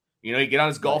gone. You know, he'd get on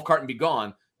his golf cart and be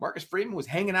gone. Marcus Freeman was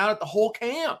hanging out at the whole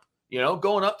camp, you know,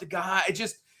 going up to guys.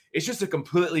 It's just a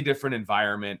completely different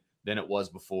environment than it was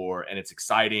before, and it's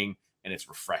exciting and it's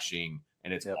refreshing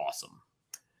and it's awesome.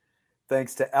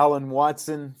 Thanks to Alan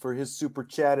Watson for his super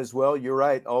chat as well. You're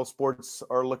right. All sports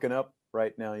are looking up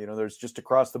right now. You know, there's just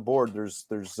across the board. There's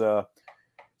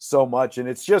so much, and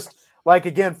it's just like,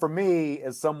 again, for me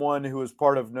as someone who is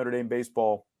part of Notre Dame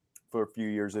baseball for a few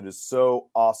years, it is so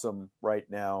awesome right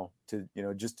now to, you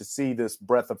know, just to see this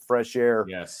breath of fresh air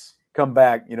come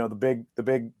back. You know, the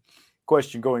big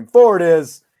question going forward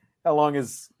is how long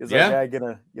is our guy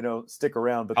gonna, you know, stick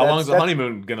around? But how long is the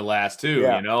honeymoon gonna last too?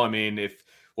 You know, I mean, if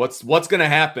what's gonna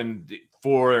happen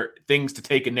for things to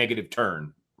take a negative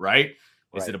turn, right?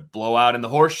 Is it a blowout in the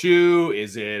horseshoe?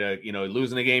 Is it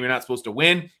losing a game you're not supposed to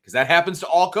win? Because that happens to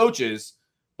all coaches.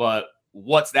 But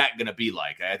what's that going to be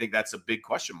like? I think that's a big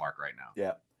question mark right now.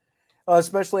 Yeah,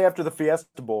 especially after the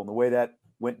Fiesta Bowl and the way that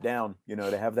went down. You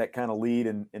know, to have that kind of lead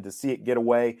and to see it get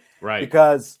away, right?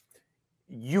 Because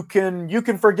you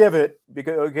can forgive it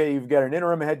because, okay, you've got an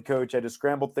interim head coach, had to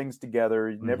scramble things together.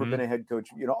 You've never been a head coach.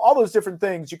 You know, all those different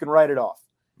things, you can write it off.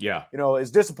 Yeah. You know,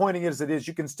 as disappointing as it is,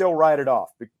 you can still write it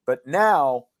off. But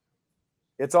now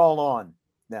it's all on.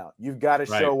 Now you've got to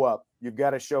show up. You've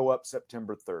got to show up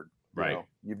September 3rd. Right. Know?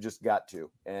 You've just got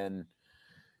to. And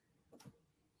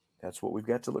that's what we've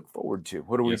got to look forward to.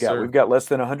 What do we got? Sir. We've got less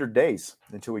than 100 days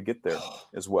until we get there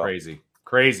as well.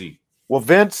 Crazy. Well,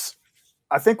 Vince,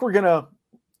 I think we're going to.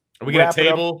 Are we going to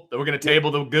table? We're going to table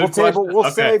the good questions?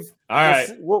 We'll save. All right.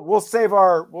 We'll save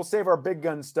our big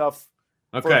gun stuff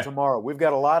for tomorrow. We've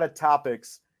got a lot of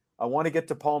topics. I want to get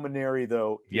to Paul Mainieri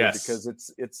though, because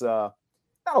it's not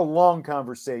a long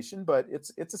conversation, but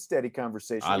it's a steady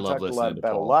conversation. I love listening to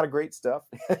Paul. A lot of great stuff.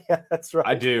 Yeah, that's right.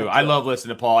 I do. I love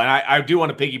listening to Paul, and I do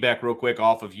want to piggyback real quick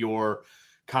off of your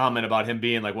comment about him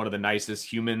being like one of the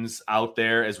nicest humans out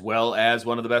there, as well as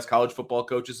one of the best college baseball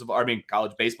coaches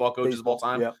of all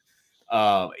time. Yeah.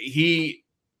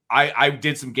 I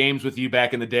did some games with you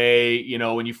back in the day, you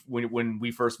know, when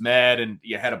we first met, and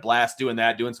you had a blast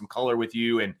doing some color with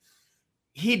you. And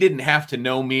he didn't have to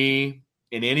know me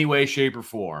in any way, shape, or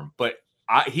form, but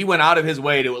he went out of his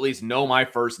way to at least know my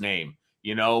first name,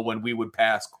 you know, when we would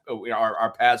pass,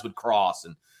 our paths would cross,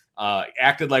 and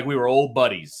acted like we were old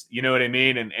buddies. You know what I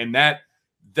mean? And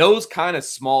those kind of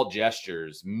small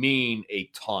gestures mean a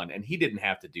ton, and he didn't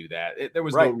have to do that. There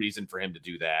was no reason for him to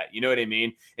do that. You know what I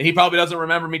mean? And he probably doesn't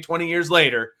remember me 20 years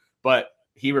later, but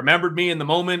he remembered me in the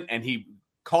moment, and he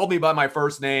called me by my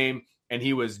first name, and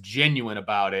he was genuine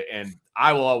about it. And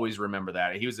I will always remember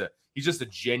that. He's just a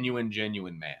genuine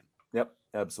man. Yep,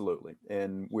 absolutely.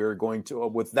 And we're going to,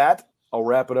 with that, I'll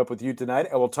wrap it up with you tonight.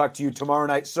 I will talk to you tomorrow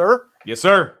night, sir. Yes,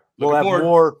 sir. We'll have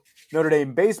more Notre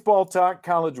Dame baseball talk,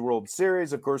 College World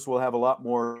Series. Of course, we'll have a lot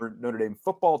more Notre Dame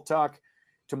football talk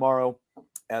tomorrow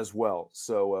as well.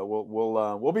 So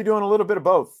we'll be doing a little bit of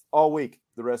both all week,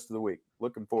 the rest of the week.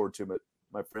 Looking forward to it,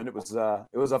 my friend. It was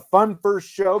a fun first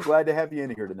show. Glad to have you in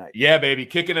here tonight. Yeah, baby,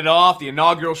 kicking it off, the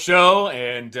inaugural show,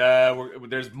 and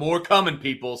there's more coming,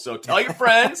 people. So tell your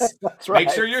friends. That's right.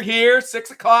 Make sure you're here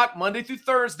 6:00 Monday through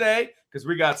Thursday, because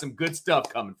we got some good stuff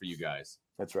coming for you guys.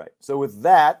 That's right. So with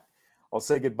that, I'll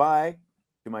say goodbye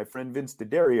to my friend Vince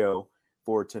D'Addario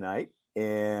for tonight,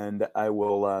 and I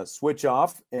will switch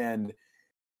off, and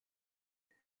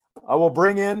I will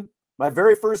bring in my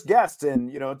very first guest.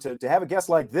 And, you know, to have a guest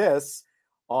like this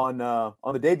on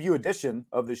the debut edition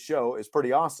of the show is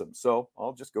pretty awesome. So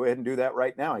I'll just go ahead and do that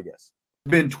right now, I guess.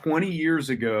 It's been 20 years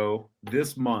ago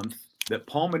this month that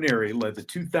Paul Mainieri led the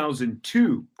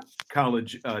 2002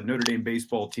 college Notre Dame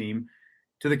baseball team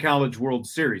to the College World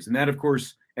Series. And that, of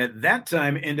course, at that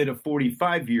time ended a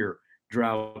 45-year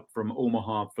drought from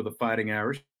Omaha for the Fighting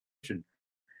Irish. And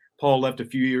Paul left a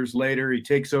few years later. He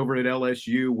takes over at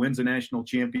LSU, wins a national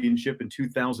championship in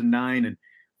 2009 and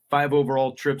 5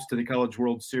 overall trips to the College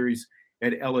World Series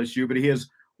at LSU. But he is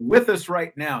with us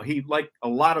right now. He, like a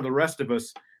lot of the rest of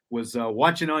us, was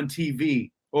watching on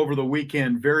TV over the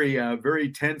weekend,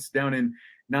 very tense down in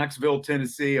Knoxville,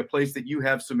 Tennessee, a place that you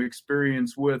have some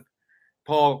experience with.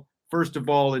 Paul, first of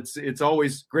all, it's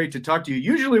always great to talk to you.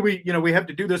 Usually we have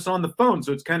to do this on the phone,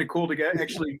 so it's kind of cool to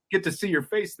actually get to see your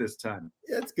face this time.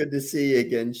 Yeah, it's good to see you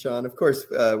again, Sean. Of course,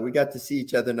 we got to see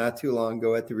each other not too long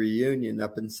ago at the reunion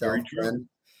up in South Bend.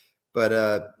 But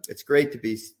it's great to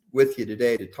be with you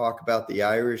today to talk about the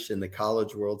Irish and the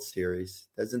College World Series.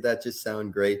 Doesn't that just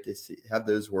sound great to have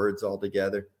those words all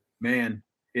together? Man,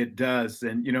 it does.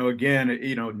 And, again,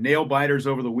 nail biters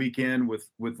over the weekend with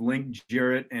Link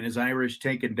Jarrett and his Irish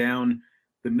taking down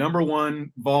the number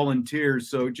one Volunteers.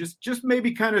 So just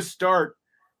maybe kind of start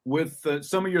with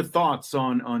some of your thoughts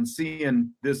on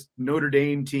seeing this Notre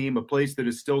Dame team, a place that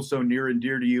is still so near and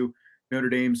dear to you, Notre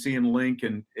Dame, seeing Link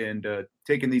and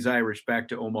taking these Irish back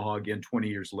to Omaha again 20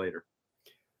 years later.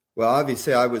 Well,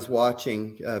 obviously, I was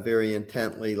watching very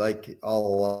intently, like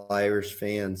all Irish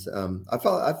fans. I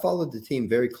followed the team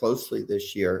very closely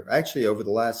this year. Actually, over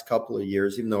the last couple of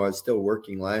years, even though I was still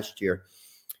working last year,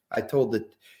 I told that,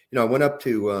 I went up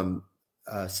to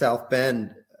South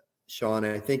Bend, Sean,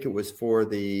 and I think it was for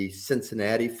the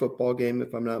Cincinnati football game,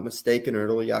 if I'm not mistaken,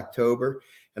 early October.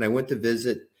 And I went to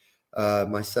visit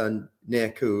my son,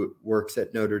 Nick, who works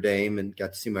at Notre Dame, and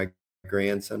got to see my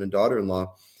grandson and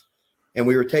daughter-in-law. And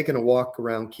we were taking a walk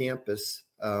around campus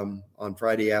on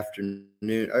Friday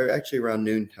afternoon, or actually around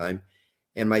noontime.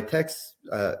 And my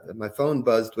phone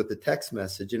buzzed with a text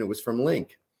message, and it was from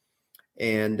Link.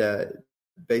 And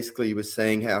basically he was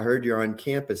saying, "Hey, I heard you're on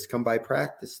campus. Come by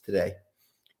practice today."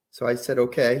 So I said,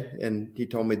 okay. And he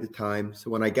told me the time. So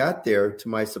when I got there, to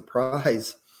my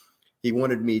surprise, he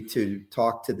wanted me to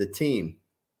talk to the team,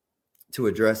 to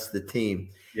address the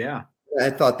team. Yeah. I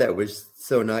thought that was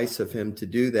so nice of him to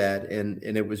do that. And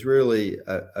it was really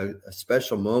a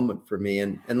special moment for me.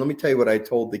 And let me tell you what I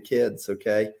told the kids,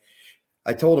 okay?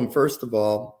 I told them, first of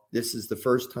all, this is the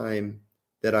first time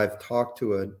that I've talked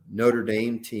to a Notre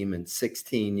Dame team in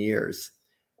 16 years.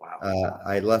 Wow.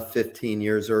 I left 15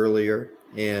 years earlier,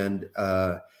 and,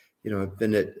 I've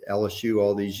been at LSU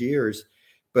all these years.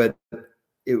 But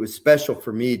it was special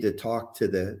for me to talk to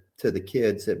the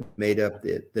kids that made up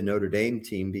the Notre Dame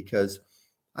team, because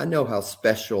I know how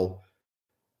special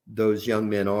those young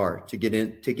men are to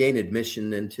gain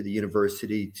admission into the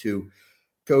university, to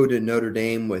go to Notre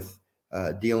Dame with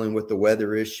dealing with the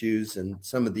weather issues and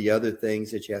some of the other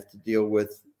things that you have to deal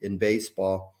with in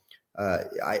baseball.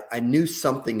 I knew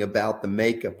something about the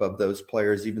makeup of those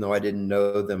players, even though I didn't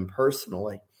know them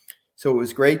personally. So it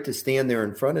was great to stand there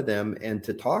in front of them and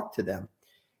to talk to them.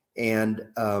 And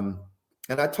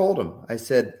I told him, I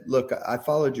said, look, I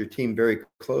followed your team very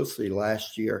closely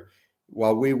last year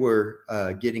while we were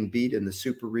getting beat in the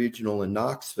Super Regional in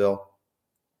Knoxville.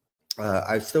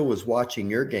 I still was watching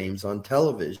your games on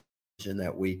television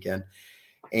that weekend.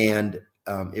 And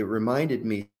it reminded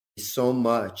me so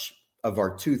much of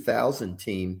our 2000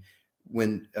 team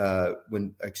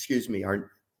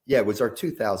it was our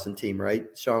 2000 team, right,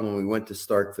 Sean, when we went to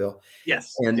Starkville.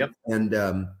 Yes. And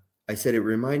I said, it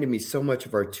reminded me so much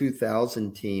of our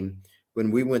 2000 team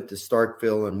when we went to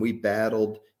Starkville, and we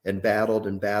battled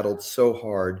so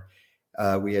hard.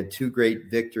 We had 2 great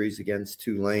victories against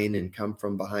Tulane in come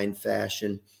from behind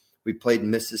fashion. We played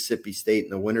Mississippi State in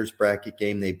the winner's bracket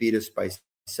game. They beat us by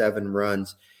 7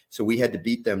 runs. So we had to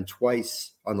beat them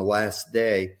twice on the last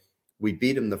day. We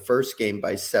beat them the first game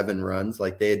by 7 runs,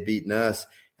 like they had beaten us.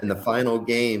 And the final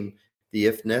game, the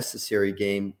if necessary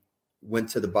game, went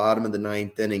to the bottom of the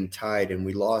 9th inning tied, and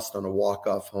we lost on a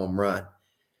walk-off home run.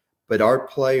 But our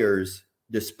players,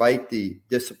 despite the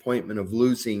disappointment of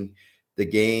losing the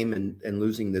game and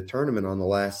losing the tournament on the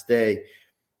last day,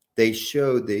 they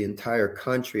showed the entire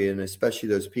country, and especially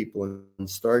those people in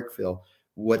Starkville,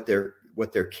 what their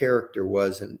character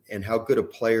was and how good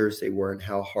of players they were and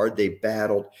how hard they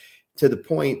battled, to the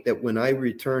point that when I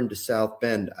returned to South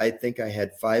Bend, I think I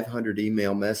had 500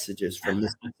 email messages from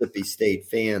Mississippi State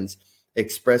fans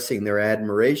expressing their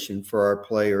admiration for our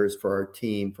players, for our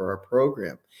team, for our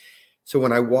program. So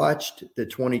when I watched the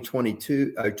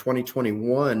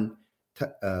 2021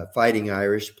 Fighting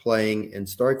Irish playing in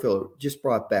Starkville, it just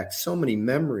brought back so many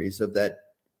memories of that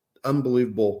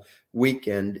unbelievable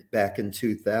weekend back in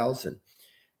 2000.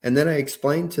 And then I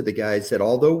explained to the guys that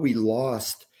although we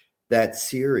lost that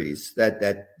series,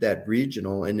 that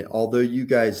regional, and although you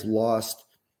guys lost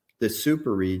the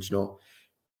super regional,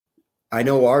 I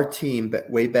know our team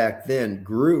way back then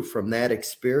grew from that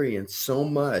experience so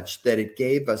much that it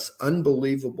gave us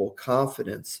unbelievable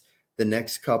confidence the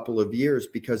next couple of years,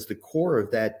 because the core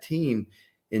of that team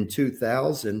in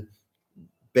 2000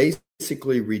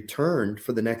 basically returned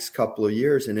for the next couple of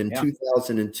years. And in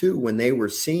 2002, when they were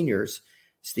seniors,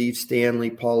 Steve Stanley,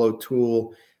 Paul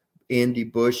O'Toole, Andy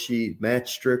Bushy, Matt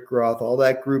Strickroth, all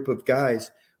that group of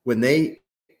guys, when they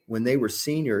were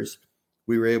seniors,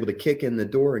 we were able to kick in the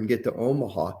door and get to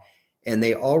Omaha. And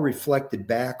they all reflected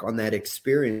back on that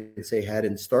experience they had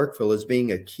in Starkville as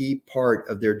being a key part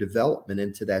of their development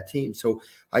into that team. So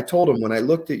I told them, when I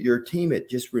looked at your team, it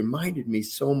just reminded me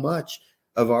so much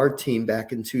of our team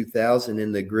back in 2000,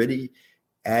 and the gritty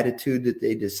attitude that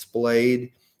they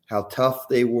displayed, how tough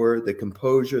they were, the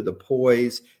composure, the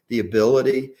poise, the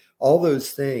ability, all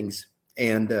those things.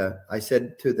 And I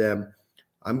said to them,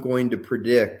 I'm going to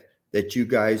predict that you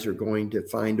guys are going to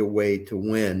find a way to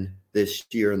win this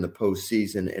year in the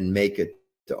postseason and make it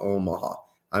to Omaha.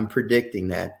 I'm predicting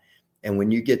that. And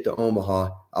when you get to Omaha,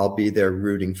 I'll be there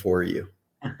rooting for you.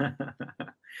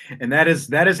 And that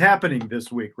is happening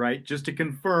this week, right? Just to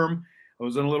confirm, I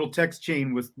was on a little text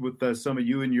chain with some of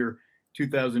you and your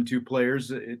 2002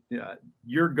 players.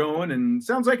 You're going, and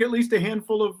sounds like at least a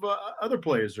handful of other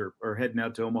players are heading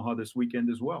out to Omaha this weekend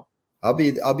as well. I'll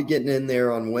be getting in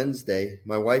there on Wednesday.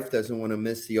 My wife doesn't want to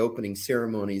miss the opening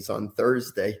ceremonies on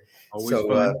Thursday. Always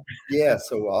fun.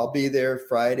 So I'll be there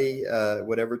Friday,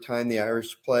 whatever time the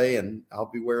Irish play, and I'll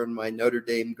be wearing my Notre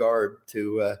Dame garb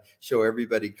to show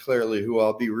everybody clearly who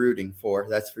I'll be rooting for.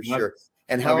 That's for sure.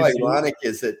 And how ironic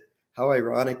is it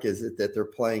that they're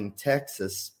playing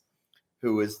Texas,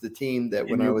 who is the team that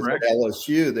when I was at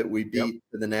LSU that we beat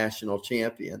for the national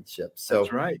championship. So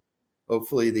that's right.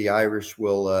 Hopefully the Irish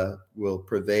will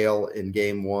prevail in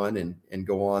game one and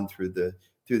go on through the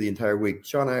entire week.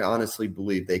 Sean, I honestly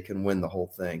believe they can win the whole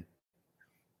thing.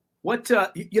 What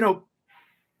TD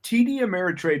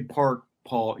Ameritrade Park,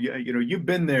 Paul, you've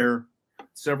been there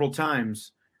several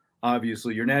times.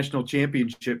 Obviously, your national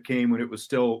championship came when it was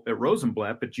still at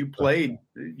Rosenblatt, but you played,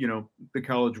 the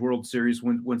College World Series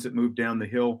once it moved down the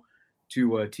hill to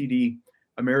TD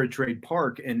Ameritrade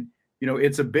Park. And,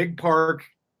 it's a big park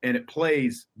and it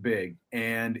plays big,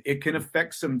 and it can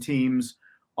affect some teams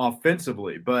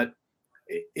offensively. But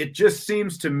it just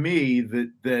seems to me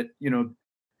that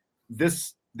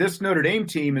this Notre Dame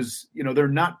team is, they're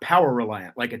not power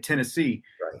reliant like a Tennessee,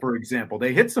 right, for example.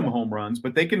 They hit some home runs,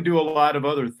 but they can do a lot of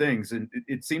other things. And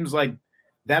it seems like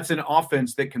that's an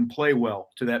offense that can play well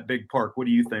to that big park. What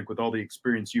do you think with all the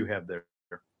experience you have there?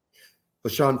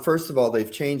 Well, Sean, first of all,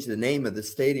 they've changed the name of the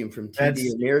stadium from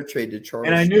TD Ameritrade to Charles.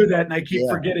 And I knew that, and I keep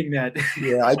forgetting that.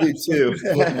 Yeah, I do too.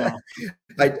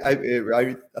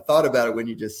 I thought about it when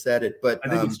you just said it, but I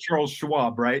think it's Charles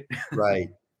Schwab, right?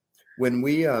 Right. When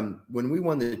we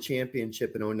won the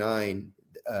championship in 2009,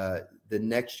 the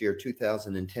next year,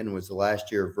 2010, was the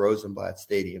last year of Rosenblatt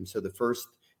Stadium. So the first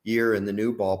year in the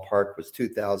new ballpark was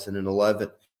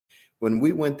 2011. When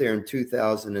we went there in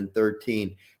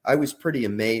 2013, I was pretty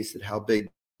amazed at how big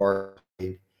the park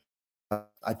was.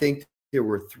 I think there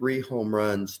were 3 home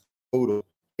runs total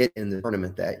hit in the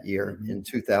tournament that year in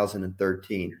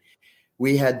 2013.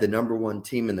 We had the number 1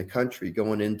 team in the country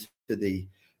going into the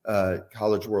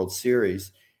College World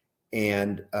Series,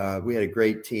 and we had a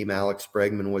great team. Alex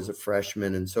Bregman was a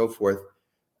freshman and so forth.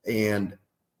 And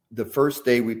the first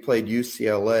day we played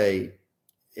UCLA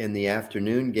in the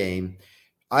afternoon game,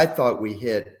 I thought we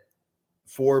hit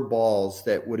 4 balls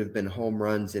that would have been home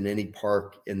runs in any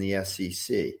park in the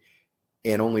SEC,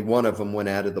 and only one of them went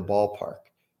out of the ballpark.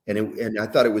 And I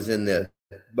thought it was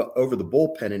over the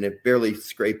bullpen, and it barely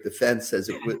scraped the fence as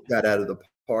it got out of the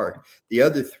park. The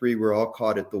other 3 were all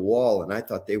caught at the wall, and I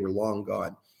thought they were long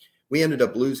gone. We ended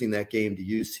up losing that game to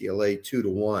UCLA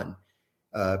 2-1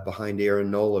 behind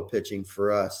Aaron Nola pitching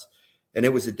for us, and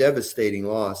it was a devastating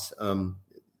loss.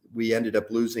 We ended up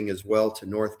losing as well to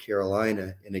North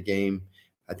Carolina in a game.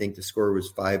 I think the score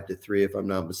was 5-3, if I'm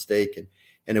not mistaken.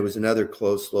 And it was another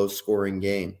close, low-scoring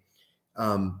game.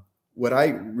 What I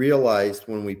realized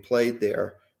when we played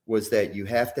there was that you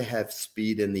have to have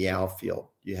speed in the outfield.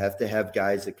 You have to have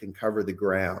guys that can cover the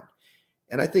ground.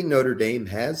 And I think Notre Dame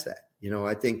has that.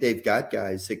 I think they've got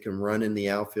guys that can run in the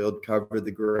outfield, cover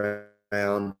the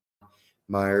ground.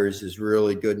 Myers is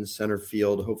really good in center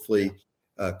field. Hopefully,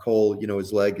 Cole,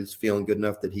 his leg is feeling good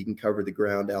enough that he can cover the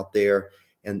ground out there.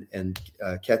 And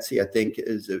Ketsy, I think,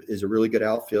 is a really good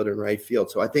outfielder in right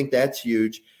field. So I think that's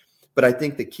huge. But I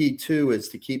think the key too is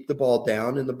to keep the ball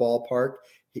down in the ballpark,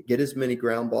 get as many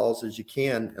ground balls as you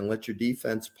can, and let your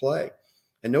defense play.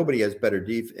 And nobody has better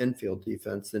infield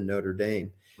defense than Notre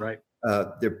Dame. Right.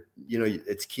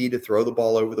 It's key to throw the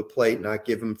ball over the plate, not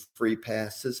give them free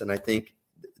passes. And I think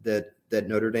that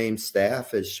Notre Dame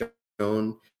staff has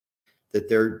shown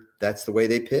that that's the way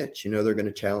they pitch. They're going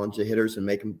to challenge the hitters and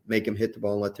make them hit the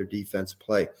ball and let their defense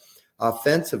play.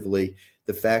 Offensively,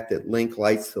 the fact that Link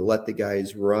likes to let the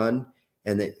guys run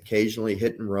and they occasionally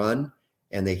hit and run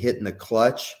and they hit in the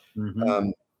clutch.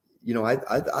 Mm-hmm.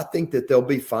 I think that they'll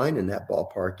be fine in that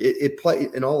ballpark.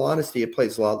 In all honesty, it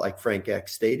plays a lot like Frank Eck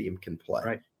Stadium can play.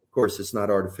 Right. Of course, it's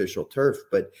not artificial turf,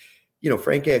 but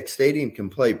Frank Eck Stadium can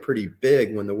play pretty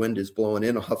big when the wind is blowing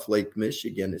in off Lake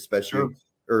Michigan, especially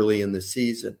early in the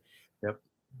season. Yep.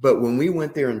 But when we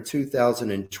went there in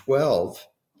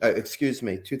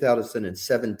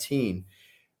 2017,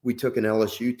 we took an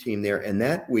LSU team there, and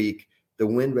that week the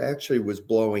wind actually was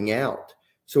blowing out.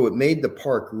 So it made the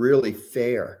park really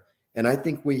fair. And I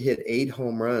think we hit 8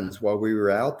 home runs while we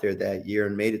were out there that year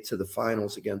and made it to the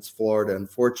finals against Florida.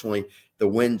 Unfortunately, the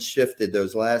wind shifted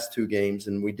those last 2 games,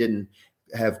 and we didn't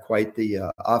have quite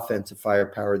the offensive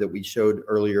firepower that we showed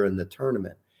earlier in the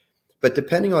tournament. But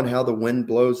depending on how the wind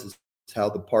blows is how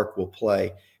the park will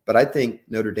play. But I think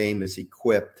Notre Dame is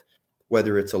equipped,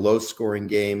 whether it's a low-scoring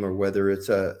game or whether it's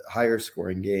a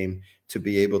higher-scoring game, to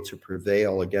be able to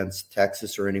prevail against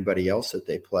Texas or anybody else that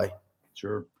they play.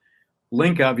 Sure.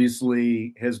 Link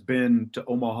obviously has been to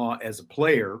Omaha as a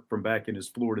player from back in his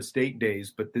Florida State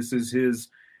days, but this is his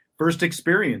first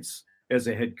experience as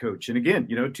a head coach. And again,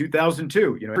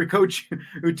 2002, every coach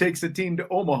who takes a team to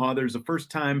Omaha, there's a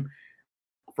first time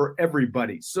for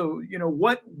everybody. So,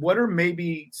 what are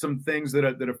maybe some things that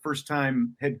a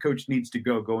first-time head coach needs to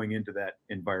going into that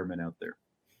environment out there?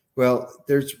 Well,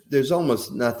 there's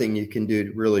almost nothing you can do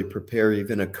to really prepare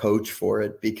even a coach for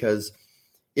it, because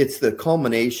it's the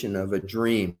culmination of a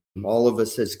dream. All of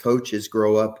us as coaches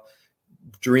grow up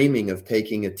dreaming of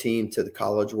taking a team to the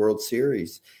College World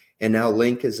Series. And now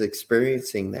Link is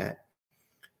experiencing that.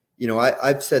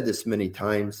 I've said this many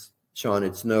times, Sean,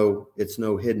 it's no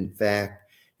hidden fact.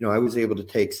 I was able to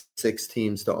take 6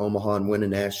 teams to Omaha and win a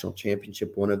national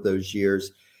championship one of those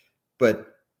years.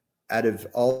 But out of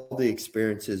all the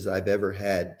experiences I've ever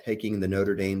had, taking the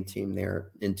Notre Dame team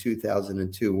there in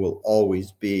 2002 will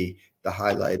always be the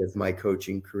highlight of my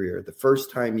coaching career. The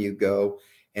first time you go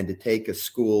and to take a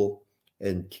school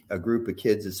and a group of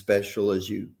kids as special as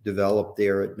you develop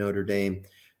there at Notre Dame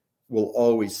will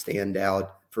always stand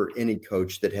out for any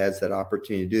coach that has that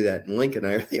opportunity to do that. And Link and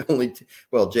I are the only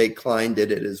Jake Klein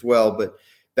did it as well, but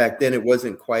back then it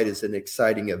wasn't quite as an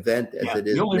exciting event as it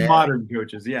is the only now. Modern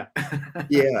coaches, yeah.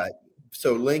 Yeah.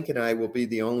 So Link and I will be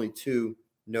the only 2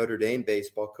 Notre Dame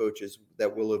baseball coaches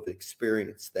that will have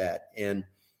experienced that. And,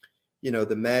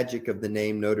 the magic of the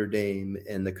name Notre Dame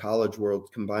and the College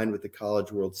World combined with the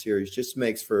College World Series just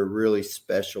makes for a really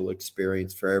special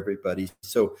experience for everybody.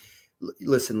 So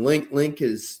listen, Link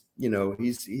is,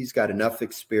 he's got enough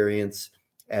experience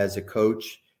as a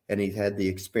coach, and he's had the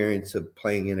experience of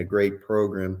playing in a great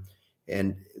program.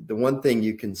 And the one thing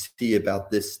you can see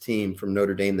about this team from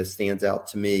Notre Dame that stands out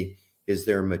to me is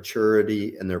their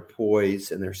maturity and their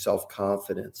poise and their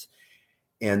self-confidence.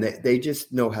 And they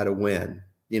just know how to win.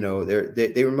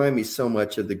 They remind me so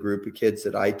much of the group of kids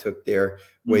that I took there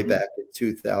way back in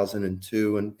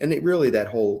 2002. And it really that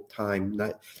whole time,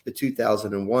 not the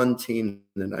 2001 team,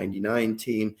 the 99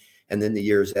 team, and then the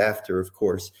years after, of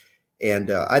course. And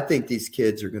I think these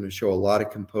kids are going to show a lot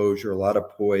of composure, a lot of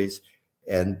poise,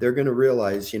 and they're going to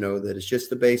realize, that it's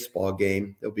just a baseball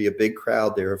game. There'll be a big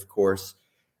crowd there, of course,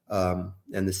 and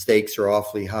the stakes are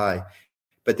awfully high.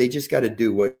 But they just got to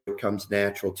do what comes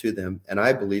natural to them. And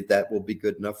I believe that will be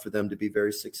good enough for them to be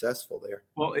very successful there.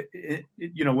 Well,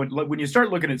 when you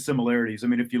start looking at similarities, I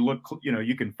mean, if you look,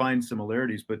 you can find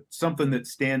similarities, but something that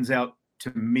stands out to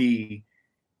me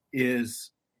is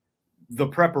the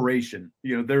preparation.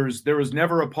 There was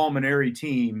never a Pulmonary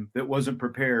team that wasn't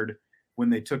prepared when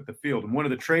they took the field. And one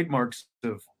of the trademarks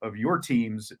of your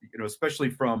teams, especially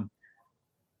from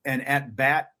an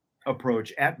at-bat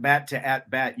approach, at bat to at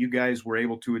bat, you guys were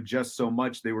able to adjust so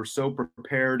much. They were so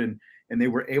prepared and they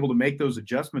were able to make those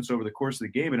adjustments over the course of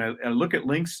the game. And I look at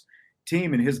Link's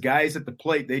team and his guys at the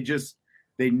plate,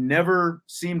 they never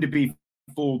seem to be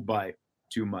fooled by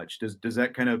too much. Does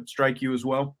that kind of strike you as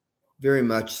well? Very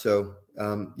much so.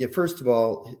 First of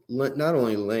all, not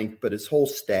only Link, but his whole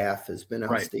staff has been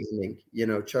outstanding.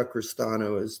 Chuck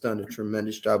Ristano has done a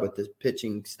tremendous job with the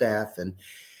pitching staff, and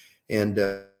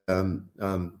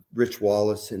Rich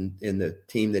Wallace and the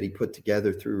team that he put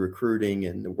together through recruiting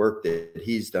and the work that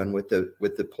he's done with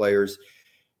the players.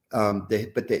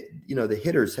 The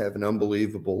hitters have an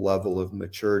unbelievable level of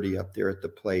maturity up there at the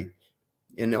plate.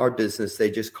 In our business, they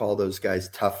just call those guys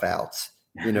tough outs.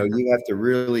 You have to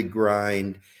really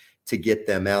grind to get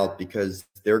them out because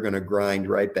they're going to grind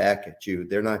right back at you.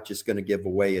 They're not just going to give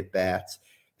away at bats.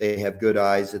 They have good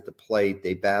eyes at the plate.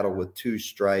 They battle with 2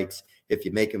 strikes. If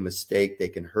you make a mistake, they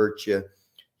can hurt you.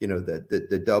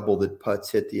 The double that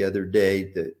Putz hit the other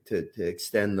day to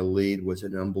extend the lead was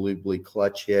an unbelievably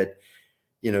clutch hit.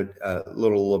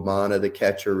 Little Lamanna, the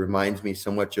catcher, reminds me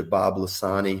so much of Bob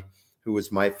Lasani, who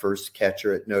was my first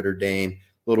catcher at Notre Dame.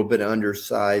 A little bit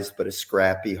undersized, but a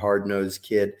scrappy, hard-nosed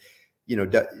kid.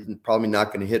 Probably not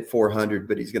going to hit 400,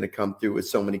 but he's going to come through with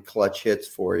so many clutch hits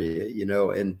for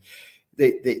you, and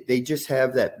they just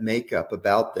have that makeup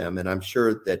about them. And I'm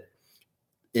sure that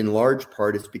in large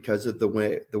part it's because of the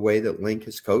way that Link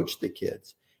has coached the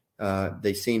kids.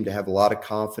 They seem to have a lot of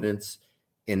confidence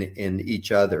in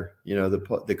each other.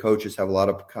 The coaches have a lot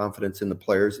of confidence in the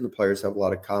players, and the players have a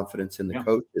lot of confidence in the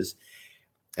coaches.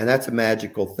 And that's a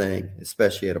magical thing,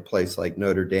 especially at a place like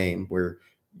Notre Dame where,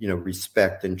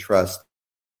 respect and trust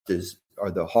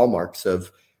are the hallmarks of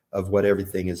what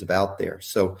everything is about there.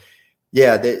 So,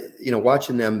 yeah,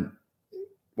 watching them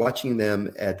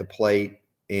at the plate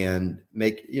and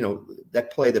make,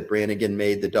 that play that Brannigan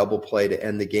made, the double play to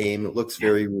end the game, it looks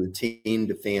very routine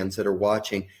to fans that are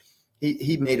watching.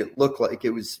 He made it look like he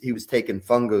was taking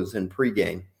fungos in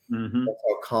pregame. Mm-hmm. That's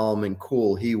how calm and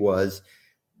cool he was.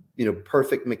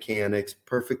 Perfect mechanics,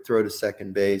 perfect throw to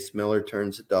second base. Miller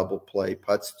turns a double play,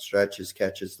 Putz stretches,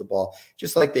 catches the ball,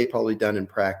 just like they've probably done in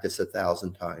practice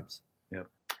 1,000 times.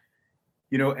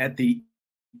 Yeah. At the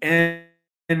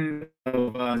end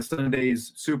of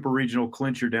Sunday's Super Regional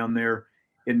clincher down there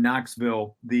in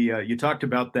Knoxville, you talked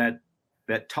about that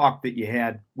talk that you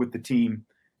had with the team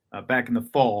back in the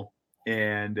fall,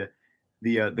 and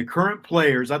the current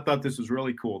players. I thought this was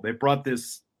really cool. They brought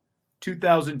this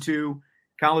 2002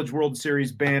 College World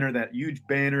Series banner, that huge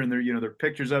banner, and there are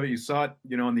pictures of it. You saw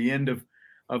it, on the end of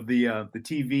the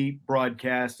TV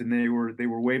broadcast, and they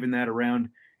were waving that around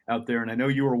out there. And I know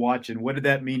you were watching. What did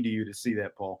that mean to you to see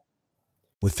that, Paul?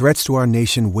 With threats to our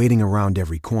nation waiting around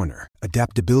every corner,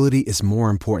 adaptability is more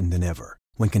important than ever.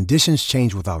 When conditions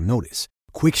change without notice,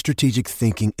 quick strategic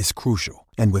thinking is crucial.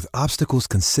 And with obstacles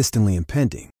consistently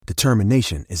impending,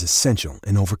 determination is essential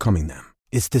in overcoming them.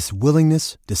 It's this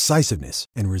willingness, decisiveness,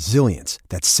 and resilience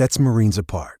that sets Marines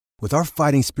apart. With our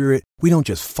fighting spirit, we don't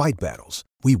just fight battles,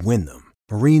 we win them.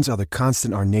 Marines are the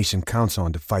constant our nation counts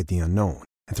on to fight the unknown.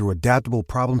 And through adaptable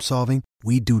problem solving,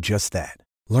 we do just that.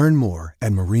 Learn more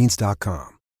at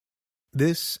marines.com.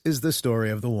 This is the story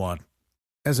of the one.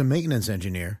 As a maintenance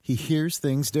engineer, he hears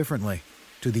things differently.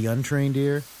 To the untrained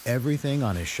ear, everything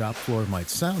on his shop floor might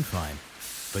sound fine,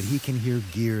 but he can hear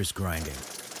gears grinding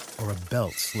or a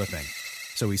belt slipping.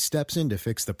 So he steps in to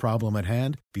fix the problem at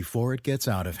hand before it gets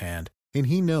out of hand. And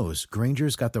he knows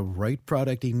Grainger's got the right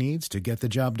product he needs to get the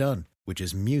job done, which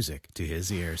is music to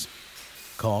his ears.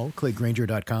 Call, click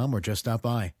Grainger.com, or just stop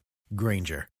by.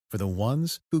 Grainger, for the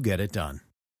ones who get it done.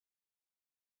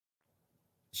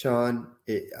 Sean,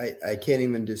 I can't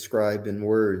even describe in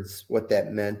words what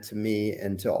that meant to me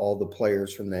and to all the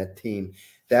players from that team.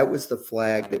 That was the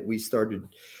flag that we started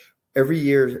every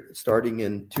year starting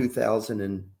in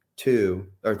 2002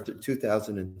 or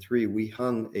 2003. We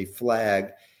hung a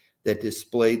flag that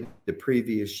displayed the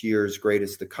previous year's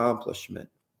greatest accomplishment.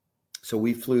 So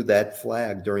we flew that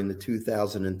flag during the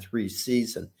 2003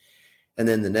 season. And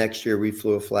then the next year we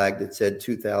flew a flag that said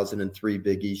 2003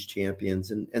 Big East champions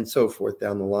and so forth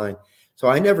down the line. So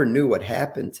I never knew what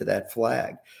happened to that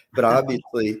flag, but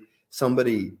obviously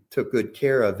somebody took good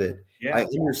care of it. Yeah. I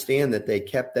understand that they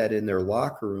kept that in their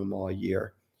locker room all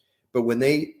year. But when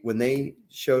they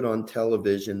showed on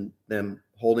television them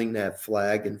holding that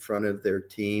flag in front of their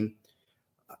team,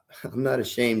 I'm not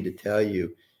ashamed to tell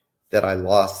you that I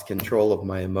lost control of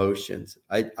my emotions.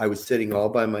 I was sitting all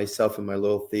by myself in my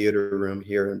little theater room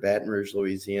here in Baton Rouge,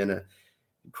 Louisiana,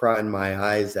 crying my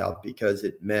eyes out because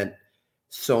it meant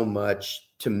so much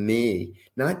to me,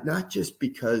 not just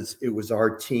because it was our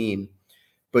team,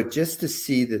 but just to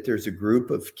see that there's a group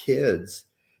of kids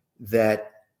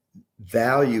that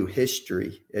value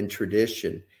history and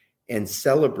tradition and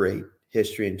celebrate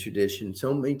history and tradition.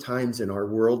 So many times in our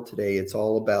world today, it's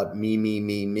all about me, me,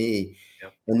 me, me.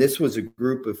 Yep. And this was a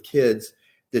group of kids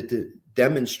that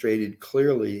demonstrated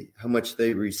clearly how much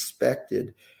they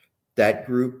respected that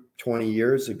group 20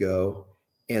 years ago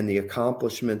and the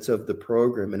accomplishments of the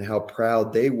program and how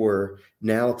proud they were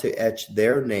now to etch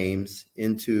their names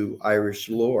into Irish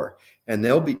lore. And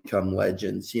they'll become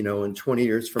legends, in 20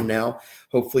 years from now.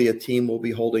 Hopefully a team will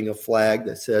be holding a flag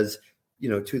that says,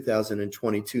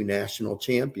 2022 national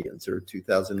champions or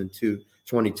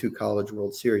 2022 College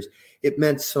World Series. It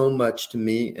meant so much to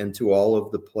me and to all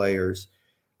of the players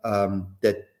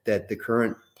that the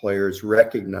current players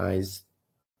recognize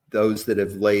those that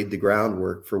have laid the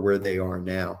groundwork for where they are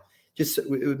now.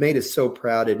 It made us so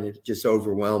proud, and it just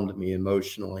overwhelmed me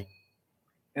emotionally.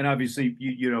 And obviously,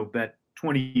 that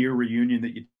 20-year reunion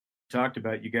that you talked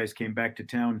about, you guys came back to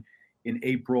town in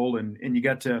April, and you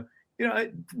got to,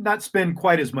 not spend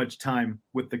quite as much time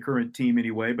with the current team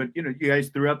anyway, but, you guys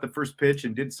threw out the first pitch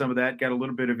and did some of that, got a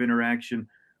little bit of interaction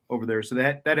over there. So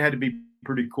that had to be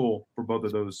pretty cool for both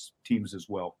of those teams as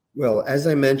well. Well, as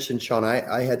I mentioned, Sean,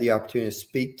 I had the opportunity to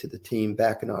speak to the team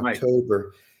back in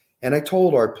October, right. And I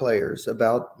told our players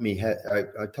about me.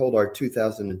 I told our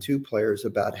 2002 players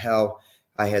about how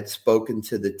I had spoken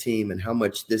to the team and how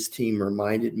much this team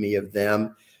reminded me of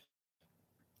them.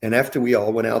 And after we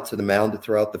all went out to the mound to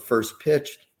throw out the first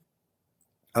pitch,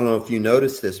 I don't know if you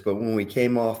noticed this, but when we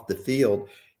came off the field,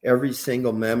 every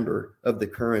single member of the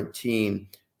current team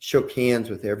shook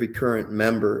hands with every current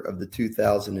member of the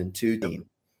 2002 team.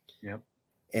 Yep.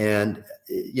 And,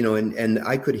 and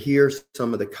I could hear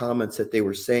some of the comments that they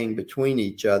were saying between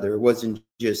each other. It wasn't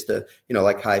just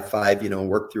like high five,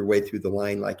 work your way through the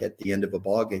line like at the end of a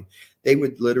ball game. They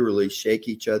would literally shake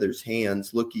each other's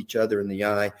hands, look each other in the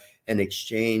eye, and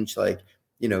exchange like,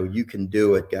 you can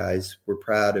do it, guys. We're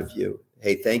proud of you.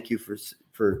 Hey, thank you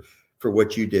for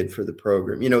what you did for the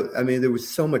program. There was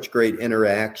so much great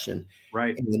interaction.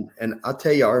 Right. And I'll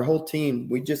tell you, our whole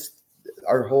team,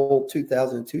 our whole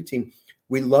 2002 team,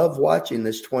 we love watching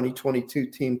this 2022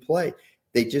 team play.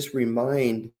 They just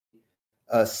remind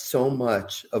us so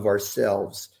much of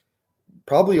ourselves,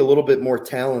 probably a little bit more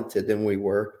talented than we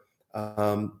were.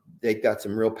 They got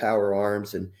some real power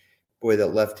arms, and boy,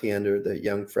 that left-hander, the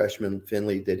young freshman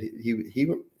Finley, that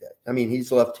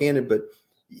he's left-handed, but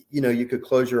you could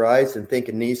close your eyes and think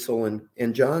of Niesel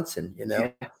and Johnson,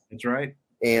 Yeah, that's right.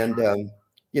 And,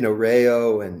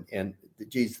 Rayo and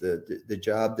the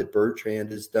job that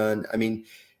Bertrand has done.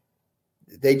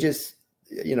 They just,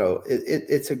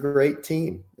 it's a great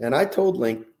team. And I told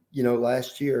Link,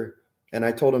 last year, and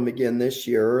I told him again this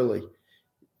year early,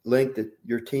 Link, that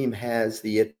your team has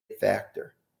the it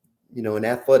factor. In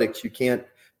athletics, you can't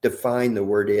define the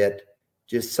word it.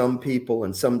 Just some people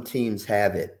and some teams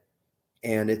have it.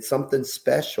 And it's something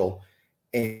special.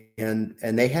 And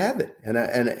they have it.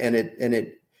 And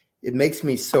it makes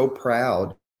me so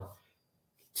proud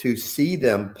to see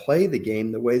them play the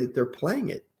game the way that they're playing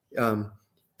it.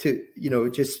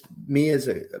 Just me as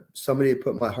somebody who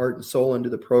put my heart and soul into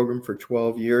the program for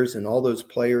 12 years, and all those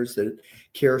players that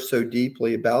care so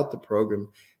deeply about the program,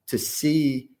 to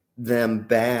see them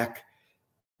back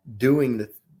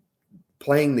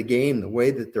playing the game the way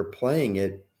that they're playing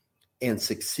it and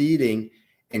succeeding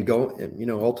and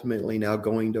ultimately now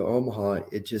going to Omaha,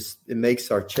 it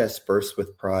makes our chest burst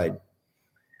with pride.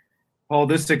 Paul,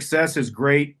 this success is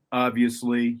great.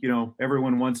 Obviously,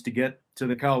 everyone wants to get to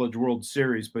the College World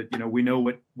Series, but we know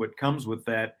what comes with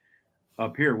that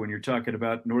up here when you're talking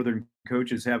about Northern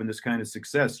coaches having this kind of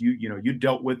success. You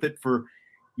dealt with it for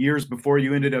years before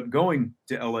you ended up going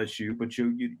to LSU, but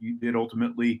you did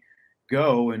ultimately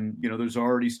go, and there's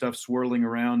already stuff swirling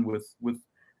around with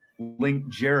Link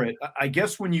Jarrett. I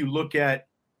guess when you look at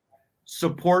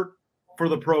support for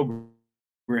the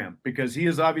program, because he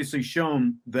has obviously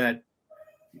shown that,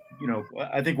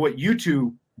 I think what you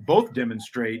two both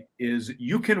demonstrate is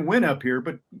you can win up here,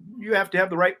 but you have to have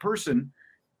the right person,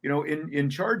 in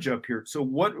charge up here. So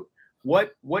what,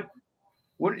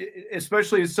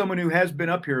 especially as someone who has been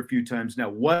up here a few times now,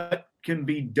 what can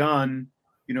be done,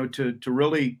 to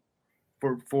really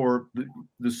for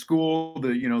the school,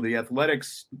 the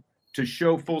athletics, to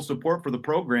show full support for the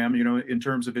program, in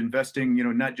terms of investing,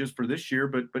 not just for this year,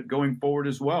 but going forward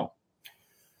as well?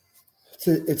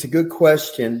 It's a good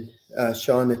question,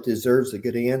 Sean. It deserves a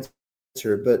good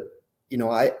answer, but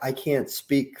I can't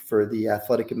speak for the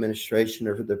athletic administration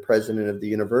or for the president of the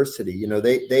university.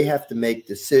 They have to make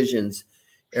decisions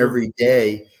every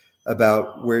day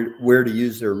about where to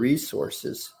use their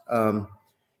resources. The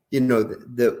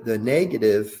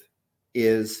negative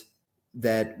is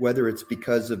that whether it's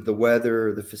because of the weather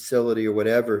or the facility or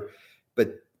whatever,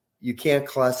 but you can't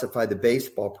classify the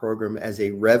baseball program as a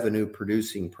revenue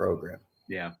producing program.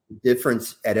 Yeah. The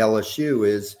difference at LSU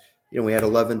is, we had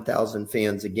 11,000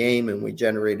 fans a game and we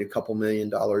generated a couple $1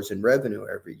 million in revenue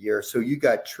every year. So you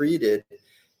got treated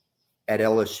at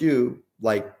LSU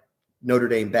like Notre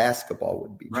Dame basketball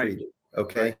would be treated.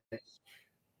 Okay. Right.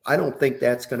 I don't think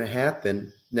that's going to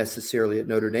happen necessarily at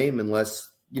Notre Dame unless,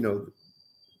 they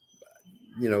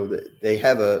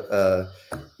have I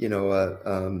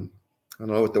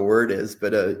don't know what the word is,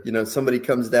 but, somebody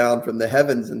comes down from the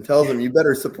heavens and tells them, you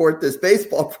better support this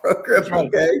baseball program.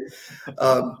 Okay.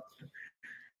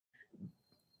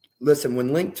 Listen,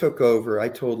 when Link took over, I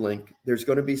told Link, there's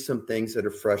going to be some things that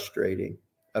are frustrating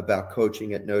about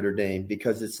coaching at Notre Dame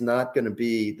because it's not going to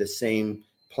be the same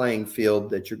playing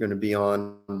field that you're going to be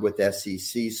on with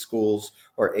SEC schools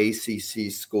or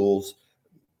ACC schools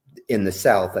in the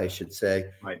South, I should say.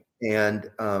 Right. And,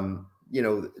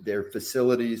 their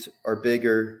facilities are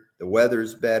bigger, the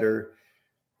weather's better,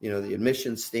 the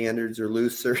admission standards are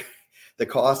looser, the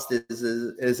cost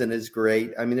isn't as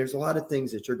great. I mean, there's a lot of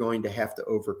things that you're going to have to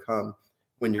overcome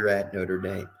when you're at Notre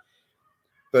Dame.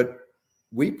 But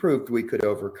we proved we could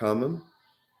overcome them,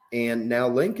 and now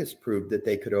Link has proved that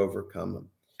they could overcome them.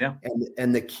 Yeah.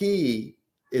 And the key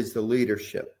is the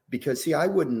leadership, because I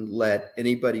wouldn't let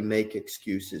anybody make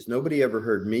excuses. Nobody ever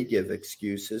heard me give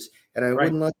excuses, and I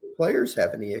wouldn't let the players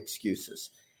have any excuses.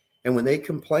 And when they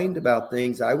complained about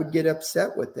things, I would get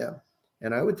upset with them.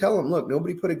 And I would tell them, look,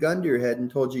 nobody put a gun to your head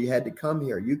and told you had to come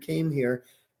here. You came here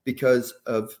because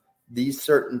of these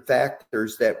certain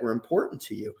factors that were important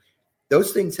to you.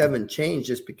 Those things haven't changed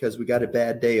just because we got a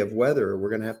bad day of weather, or we're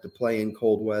going to have to play in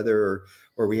cold weather,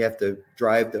 or we have to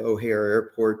drive to O'Hare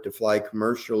Airport to fly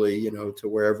commercially, to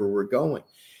wherever we're going.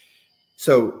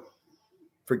 So,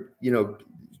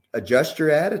 adjust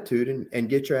your attitude and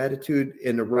get your attitude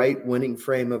in the right winning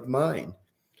frame of mind.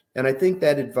 And I think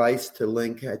that advice to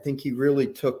Link, I think he really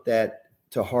took that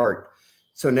to heart.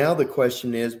 So now the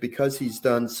question is, because he's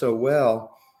done so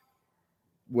well,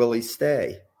 will he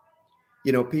stay?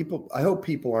 I hope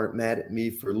people aren't mad at me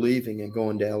for leaving and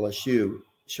going to LSU,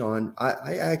 Sean.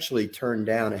 I actually turned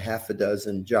down a half a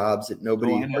dozen jobs that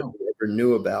nobody ever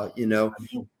knew about.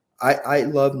 I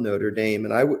love Notre Dame,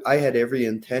 and I had every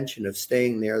intention of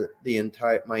staying there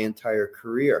my entire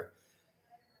career.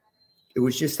 It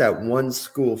was just that one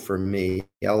school for me,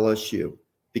 LSU,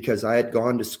 because I had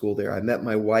gone to school there. I met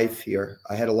my wife here.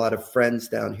 I had a lot of friends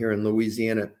down here in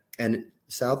Louisiana, and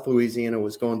South Louisiana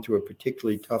was going through a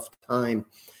particularly tough time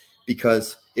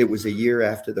because it was a year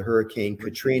after the Hurricane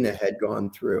Katrina had gone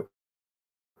through.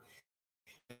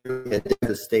 It had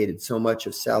devastated so much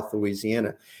of South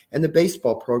Louisiana. And the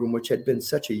baseball program, which had been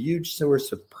such a huge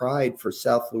source of pride for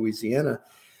South Louisiana,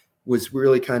 was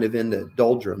really kind of in the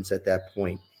doldrums at that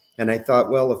point. And I thought,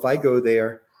 well, if I go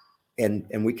there and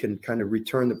we can kind of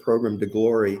return the program to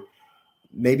glory,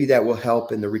 maybe that will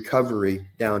help in the recovery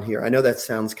down here. I know that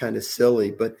sounds kind of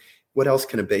silly, but what else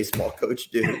can a baseball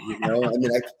coach do? I mean,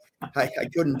 I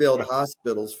couldn't build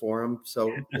hospitals for him.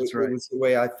 So it was the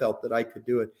way I felt that I could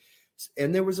do it.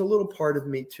 And there was a little part of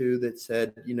me too that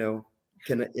said,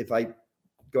 if I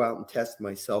go out and test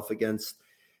myself against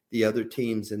the other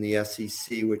teams in the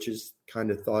SEC, which is kind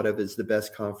of thought of as the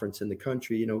best conference in the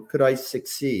country, could I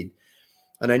succeed?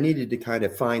 And I needed to kind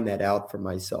of find that out for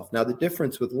myself. Now, the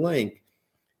difference with Link,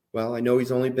 well, I know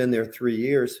he's only been there 3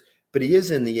 years, but he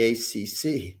is in the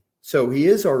ACC. So he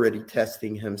is already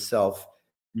testing himself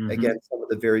against some of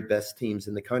the very best teams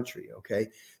in the country. Okay.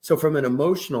 So from an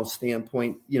emotional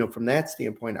standpoint, from that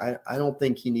standpoint, I don't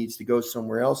think he needs to go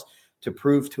somewhere else to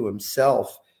prove to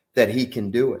himself that he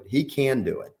can do it. He can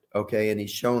do it. Okay. And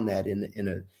he's shown that in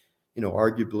a,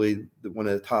 arguably one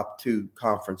of the top 2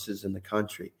 conferences in the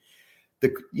country.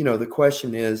 The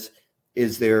question is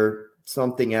there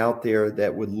something out there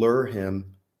that would lure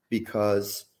him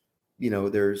because,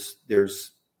 there's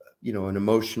an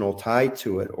emotional tie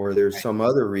to it, or there's some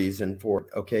other reason for it.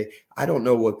 Okay. I don't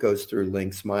know what goes through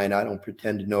Link's mind. I don't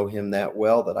pretend to know him that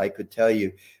well that I could tell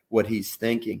you what he's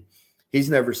thinking. He's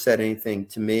never said anything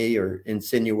to me or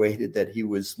insinuated that he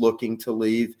was looking to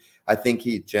leave. I think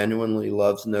he genuinely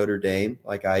loves Notre Dame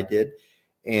like I did,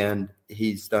 and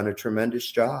he's done a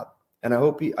tremendous job. And I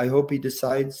hope he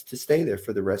decides to stay there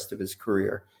for the rest of his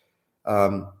career.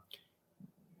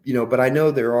 But I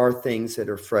know there are things that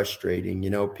are frustrating.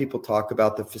 People talk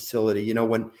about the facility.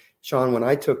 When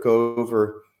I took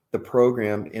over the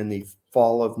program in the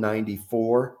fall of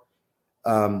 '94,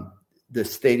 the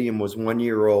stadium was 1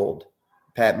 year old.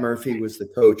 Pat Murphy was the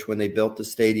coach when they built the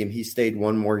stadium. He stayed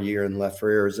one more year and left for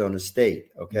Arizona State.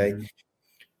 Okay.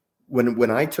 Mm-hmm.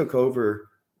 When I took over,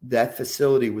 that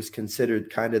facility was considered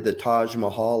kind of the Taj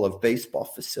Mahal of baseball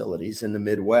facilities in the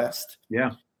Midwest.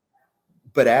 Yeah.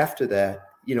 But after that,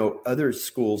 other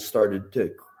schools started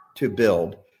to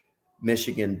build.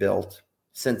 Michigan built,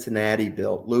 Cincinnati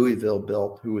built, Louisville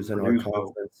built, who was in our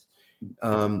conference.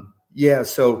 Yeah.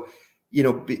 So,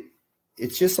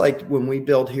 it's just like when we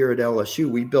built here at LSU,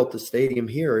 we built the stadium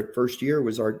here. At first year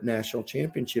was our national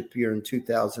championship year in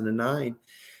 2009.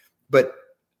 But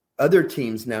other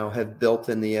teams now have built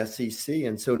in the SEC.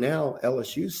 And so now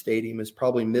LSU stadium is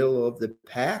probably middle of the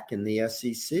pack in the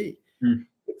SEC.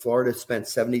 Florida spent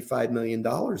 $75 million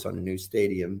on a new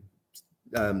stadium.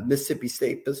 Mississippi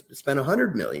State spent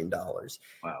 $100 million.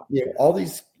 Wow. All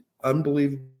these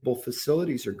unbelievable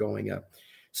facilities are going up.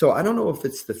 So I don't know if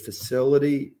it's the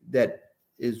facility that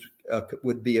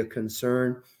would be a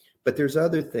concern, but there's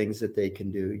other things that they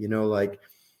can do,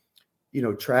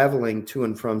 traveling to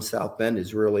and from South Bend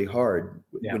is really hard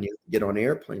when you get on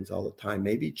airplanes all the time.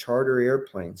 Maybe charter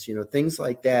airplanes, things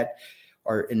like that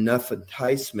are enough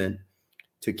enticement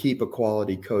to keep a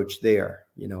quality coach there.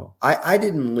 I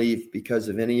didn't leave because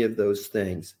of any of those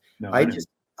things. No,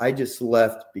 I just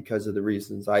left because of the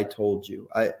reasons I told you.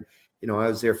 I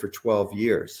was there for 12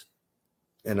 years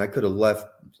and I could have left,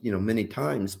 many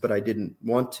times, but I didn't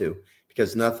want to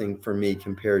because nothing for me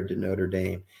compared to Notre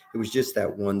Dame. It was just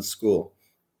that one school.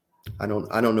 I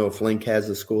don't know if Link has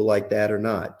a school like that or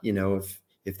not,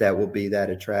 if that will be that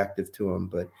attractive to him,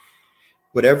 but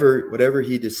whatever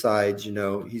he decides,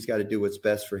 he's got to do what's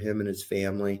best for him and his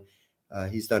family.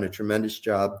 He's done a tremendous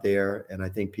job there. And I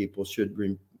think people should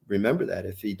remember that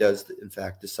if he does, in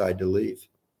fact, decide to leave.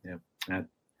 Yeah.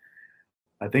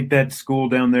 I think that school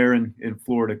down there in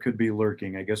Florida could be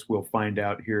lurking. I guess we'll find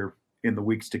out here in the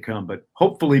weeks to come, but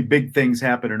hopefully big things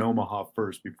happen in Omaha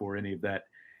first before any of that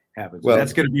happens. Well,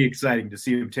 that's going to be exciting to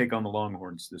see him take on the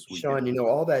Longhorns this week. Sean,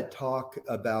 all that talk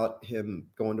about him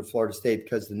going to Florida State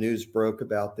because the news broke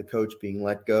about the coach being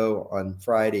let go on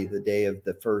Friday, the day of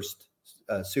the first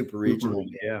Super Regional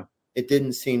game. Yeah. It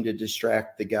didn't seem to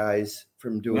distract the guys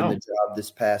from doing the job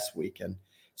this past weekend.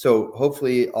 So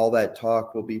hopefully all that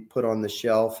talk will be put on the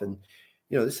shelf. And,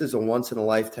 this is a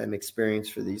once-in-a-lifetime experience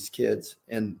for these kids.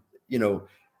 And,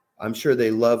 I'm sure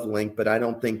they love Link, but I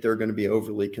don't think they're going to be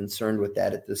overly concerned with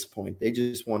that at this point. They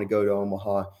just want to go to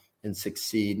Omaha and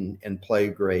succeed and play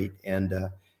great. And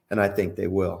I think they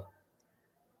will.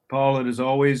 Paul, it is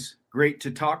always great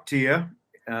to talk to you.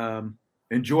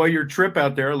 Enjoy your trip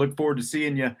out there. I look forward to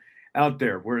seeing you out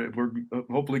there. We're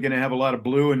hopefully going to have a lot of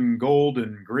blue and gold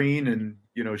and green and,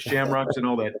 shamrocks and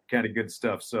all that kind of good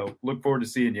stuff. So look forward to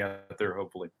seeing you out there,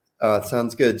 hopefully. It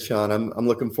sounds good, Sean. I'm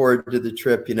looking forward to the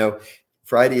trip.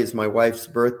 Friday is my wife's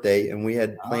birthday, and we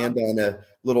had planned on a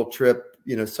little trip,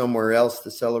 somewhere else to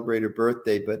celebrate her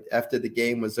birthday. But after the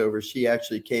game was over, she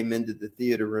actually came into the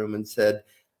theater room and said,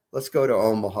 "Let's go to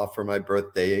Omaha for my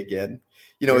birthday again."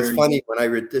 It's funny, when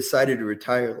I decided to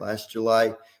retire last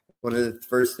July, one of the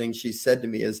first things she said to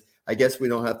me is, "I guess we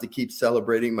don't have to keep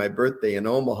celebrating my birthday in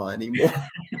Omaha anymore."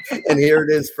 And here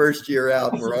it is, first year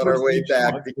out. We're on our way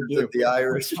back because of the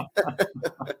Irish.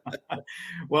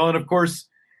 Well, and of course,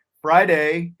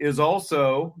 Friday is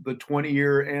also the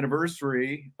 20-year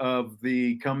anniversary of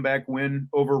the comeback win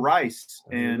over Rice.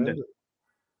 And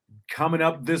coming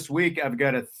up this week, I've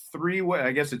got a three-way,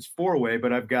 I guess it's four-way,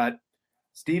 but I've got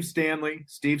Steve Stanley,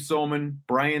 Steve Solman,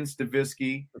 Brian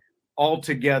Stavisky, all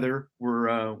together.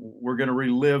 We're going to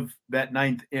relive that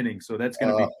ninth inning. So that's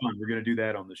going to be fun. We're going to do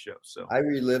that on the show. So I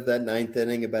relive that ninth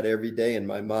inning about every day in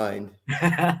my mind.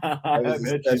 I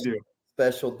bet you do.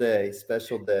 Special day.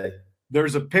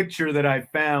 There's a picture that I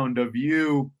found of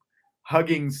you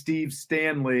hugging Steve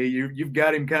Stanley. You've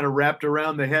got him kind of wrapped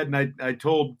around the head. And I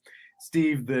told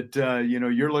Steve that,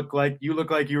 you look like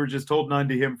you were just holding on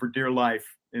to him for dear life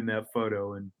in that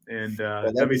photo. And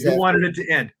you wanted it to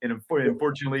end. And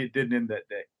unfortunately it didn't end that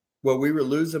day. Well, we were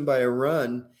losing by a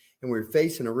run and we were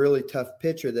facing a really tough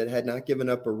pitcher that had not given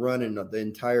up a run in the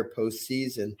entire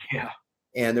postseason. Yeah.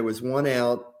 And there was one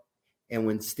out. And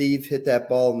when Steve hit that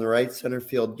ball in the right center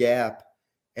field gap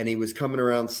and he was coming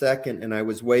around second and I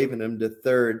was waving him to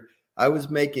third, I was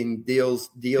making deals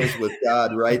with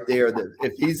God right there that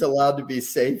if he's allowed to be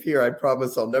safe here, I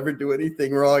promise I'll never do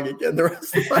anything wrong again the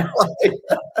rest of my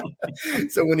life.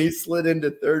 So when he slid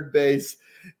into third base,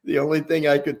 the only thing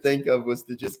I could think of was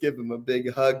to just give him a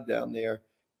big hug down there.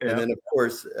 Yeah. And then, of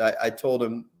course, I told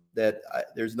him that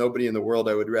there's nobody in the world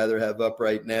I would rather have up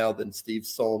right now than Steve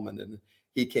Solman. And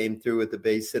he came through with the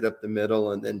base hit up the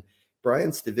middle. And then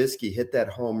Brian Stavisky hit that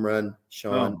home run,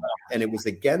 Sean, and it was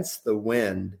against the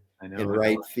wind in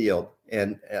right field.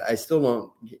 And I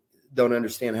still don't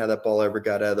understand how that ball ever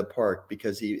got out of the park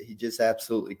because he just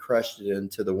absolutely crushed it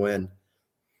into the wind.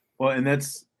 Well, and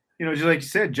that's, just like you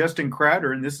said, Justin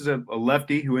Crowder, and this is a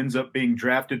lefty who ends up being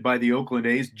drafted by the Oakland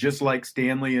A's, just like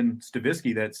Stanley and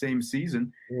Stavisky that same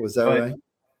season. Was that right?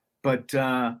 But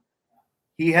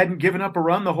he hadn't given up a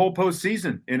run the whole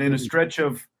postseason. And in a stretch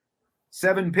of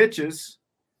 7 pitches.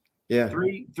 Yeah.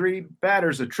 Three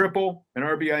batters, a triple, an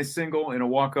RBI single, and a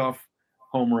walk-off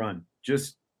home run.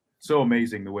 Just so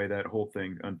amazing the way that whole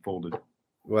thing unfolded.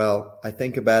 Well, I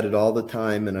think about it all the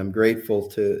time, and I'm grateful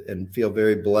to and feel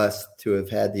very blessed to have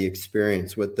had the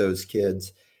experience with those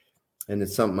kids. And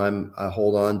it's something I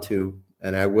hold on to,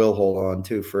 and I will hold on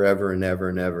to forever and ever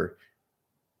and ever.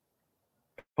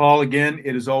 Paul, again,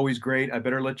 it is always great. I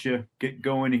better let you get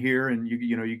going here, and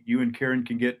you and Karen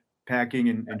can get packing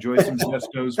and enjoy some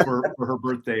Zestos for her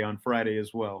birthday on Friday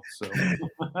as well. So,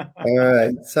 all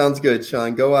right, sounds good,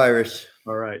 Sean. Go Irish.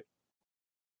 All right,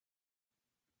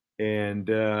 and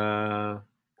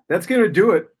that's going to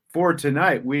do it for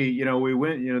tonight. We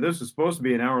went. This was supposed to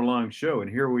be an hour-long show, and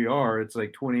here we are. It's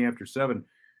like 20 after 7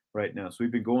 right now. So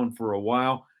we've been going for a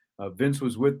while. Vince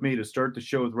was with me to start the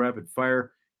show with rapid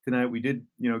fire tonight. We did,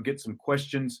 get some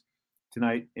questions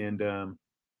tonight, and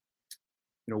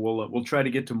we'll try to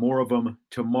get to more of them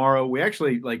tomorrow. We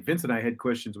actually, like Vince and I, had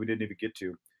questions we didn't even get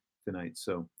to tonight,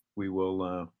 so we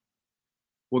will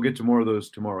we'll get to more of those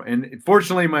tomorrow. And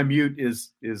fortunately, my mute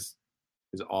is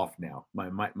off now. My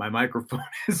microphone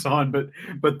is on,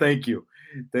 but thank you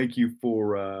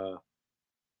for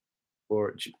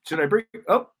should I bring?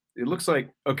 Oh, it looks like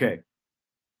okay.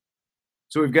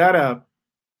 So we've got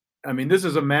this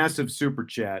is a massive super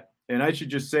chat, and I should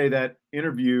just say that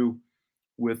interview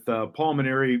with Paul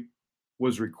Mainieri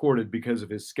was recorded because of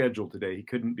his schedule today. He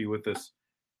couldn't be with us,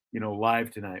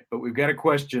 live tonight. But we've got a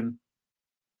question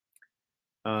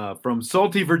from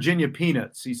Salty Virginia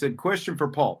Peanuts. He said, question for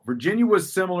Paul. Virginia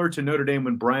was similar to Notre Dame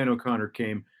when Brian O'Connor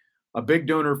came. A big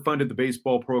donor funded the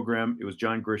baseball program. It was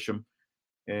John Grisham.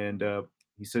 And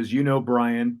he says,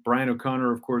 Brian. Brian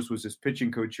O'Connor, of course, was his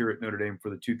pitching coach here at Notre Dame for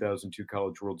the 2002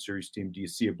 College World Series team. Do you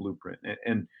see a blueprint?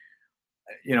 And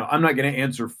I'm not going to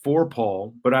answer for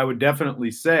Paul, but I would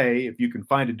definitely say if you can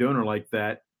find a donor like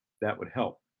that, that would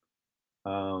help.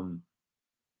 Now,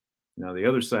 the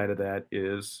other side of that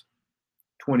is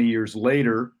 20 years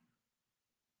later,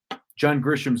 John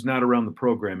Grisham's not around the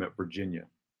program at Virginia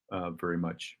very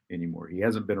much anymore. He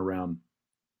hasn't been around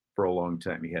for a long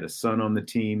time. He had a son on the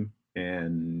team,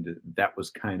 and that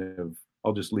was kind of,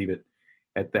 I'll just leave it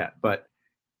at that. But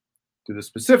to the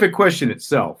specific question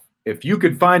itself, if you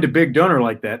could find a big donor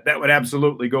like that, that would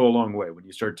absolutely go a long way when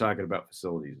you start talking about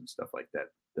facilities and stuff like that.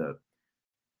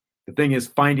 The thing is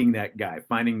finding that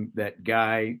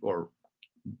guy or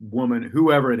woman,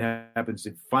 whoever it happens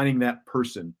to, finding that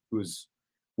person who is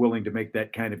willing to make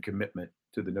that kind of commitment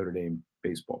to the Notre Dame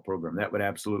baseball program. That would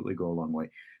absolutely go a long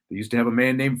way. They used to have a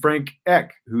man named Frank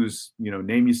Eck, whose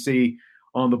name you see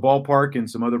on the ballpark and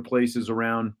some other places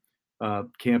around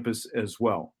campus as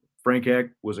well. Frank Eck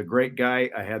was a great guy.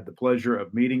 I had the pleasure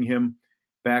of meeting him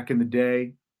back in the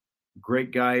day.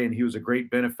 Great guy, and he was a great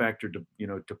benefactor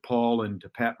to Paul and to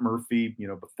Pat Murphy,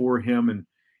 before him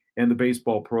and the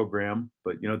baseball program.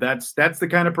 But that's the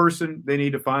kind of person they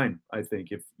need to find. I think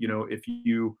if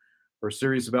you are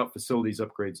serious about facilities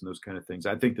upgrades and those kind of things,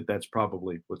 I think that's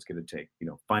probably what's going to take.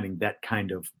 Finding that kind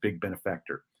of big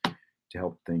benefactor to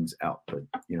help things out. But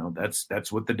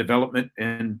that's what the development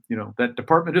and that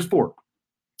department is for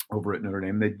over at Notre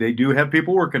Dame. They do have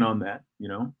people working on that,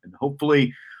 and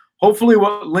hopefully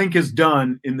what Link has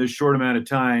done in this short amount of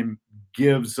time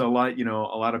gives a lot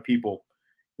of people,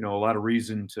 a lot of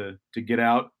reason to get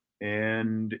out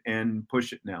and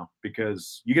push it now,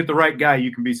 because you get the right guy,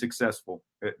 you can be successful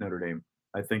at Notre Dame.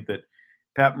 I think that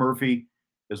Pat Murphy,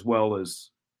 as well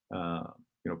as,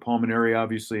 Paul Mainieri,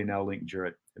 obviously, and now Link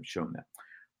Jarrett have shown that.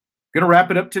 Going to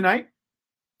wrap it up tonight.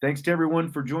 Thanks to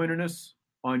everyone for joining us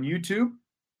on YouTube.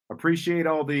 Appreciate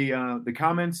all the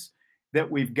comments that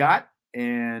we've got,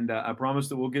 and I promise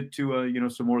that we'll get to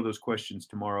some more of those questions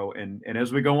tomorrow. And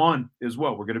as we go on as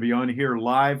well, we're going to be on here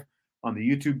live on the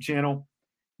YouTube channel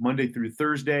Monday through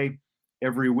Thursday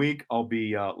every week. I'll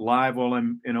be live while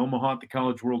I'm in Omaha at the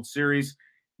College World Series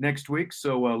next week.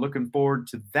 So looking forward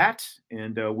to that,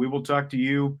 and we will talk to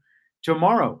you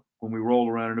tomorrow when we roll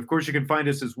around. And of course, you can find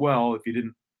us as well if you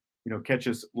didn't catch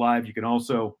us live. You can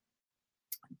also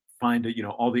find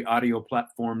all the audio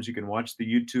platforms. You can watch the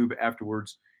YouTube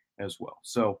afterwards as well.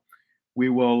 So we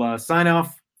will sign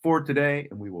off for today,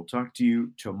 and we will talk to you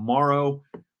tomorrow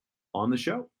on the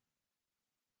show.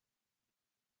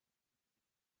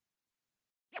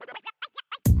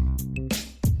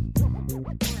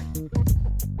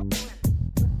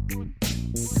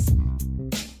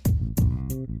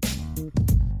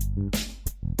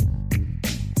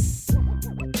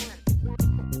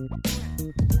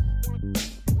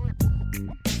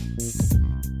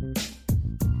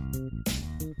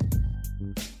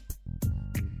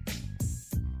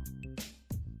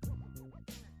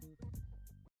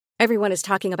 Everyone is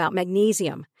talking about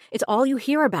magnesium. It's all you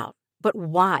hear about. But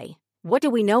why? What do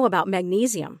we know about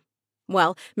magnesium?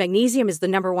 Well, magnesium is the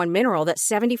number one mineral that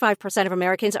 75% of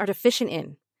Americans are deficient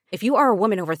in. If you are a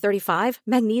woman over 35,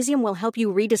 magnesium will help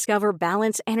you rediscover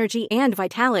balance, energy, and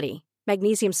vitality.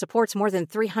 Magnesium supports more than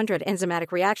 300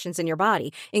 enzymatic reactions in your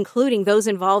body, including those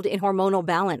involved in hormonal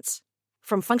balance.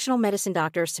 From functional medicine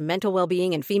doctors to mental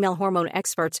well-being and female hormone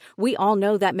experts, we all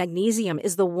know that magnesium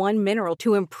is the one mineral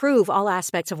to improve all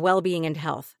aspects of well-being and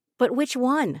health. But which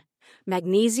one?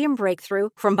 Magnesium Breakthrough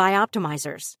from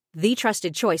Bioptimizers, the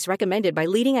trusted choice recommended by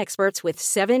leading experts with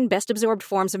 7 best-absorbed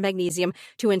forms of magnesium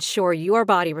to ensure your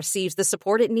body receives the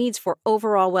support it needs for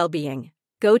overall well-being.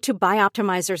 Go to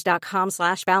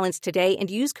bioptimizers.com/balance today and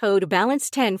use code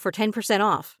BALANCE10 for 10%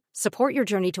 off. Support your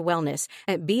journey to wellness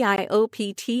at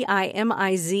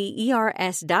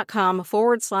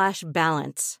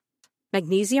bioptimizers.com/balance.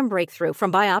 Magnesium Breakthrough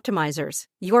from Bioptimizers,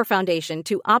 your foundation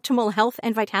to optimal health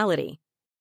and vitality.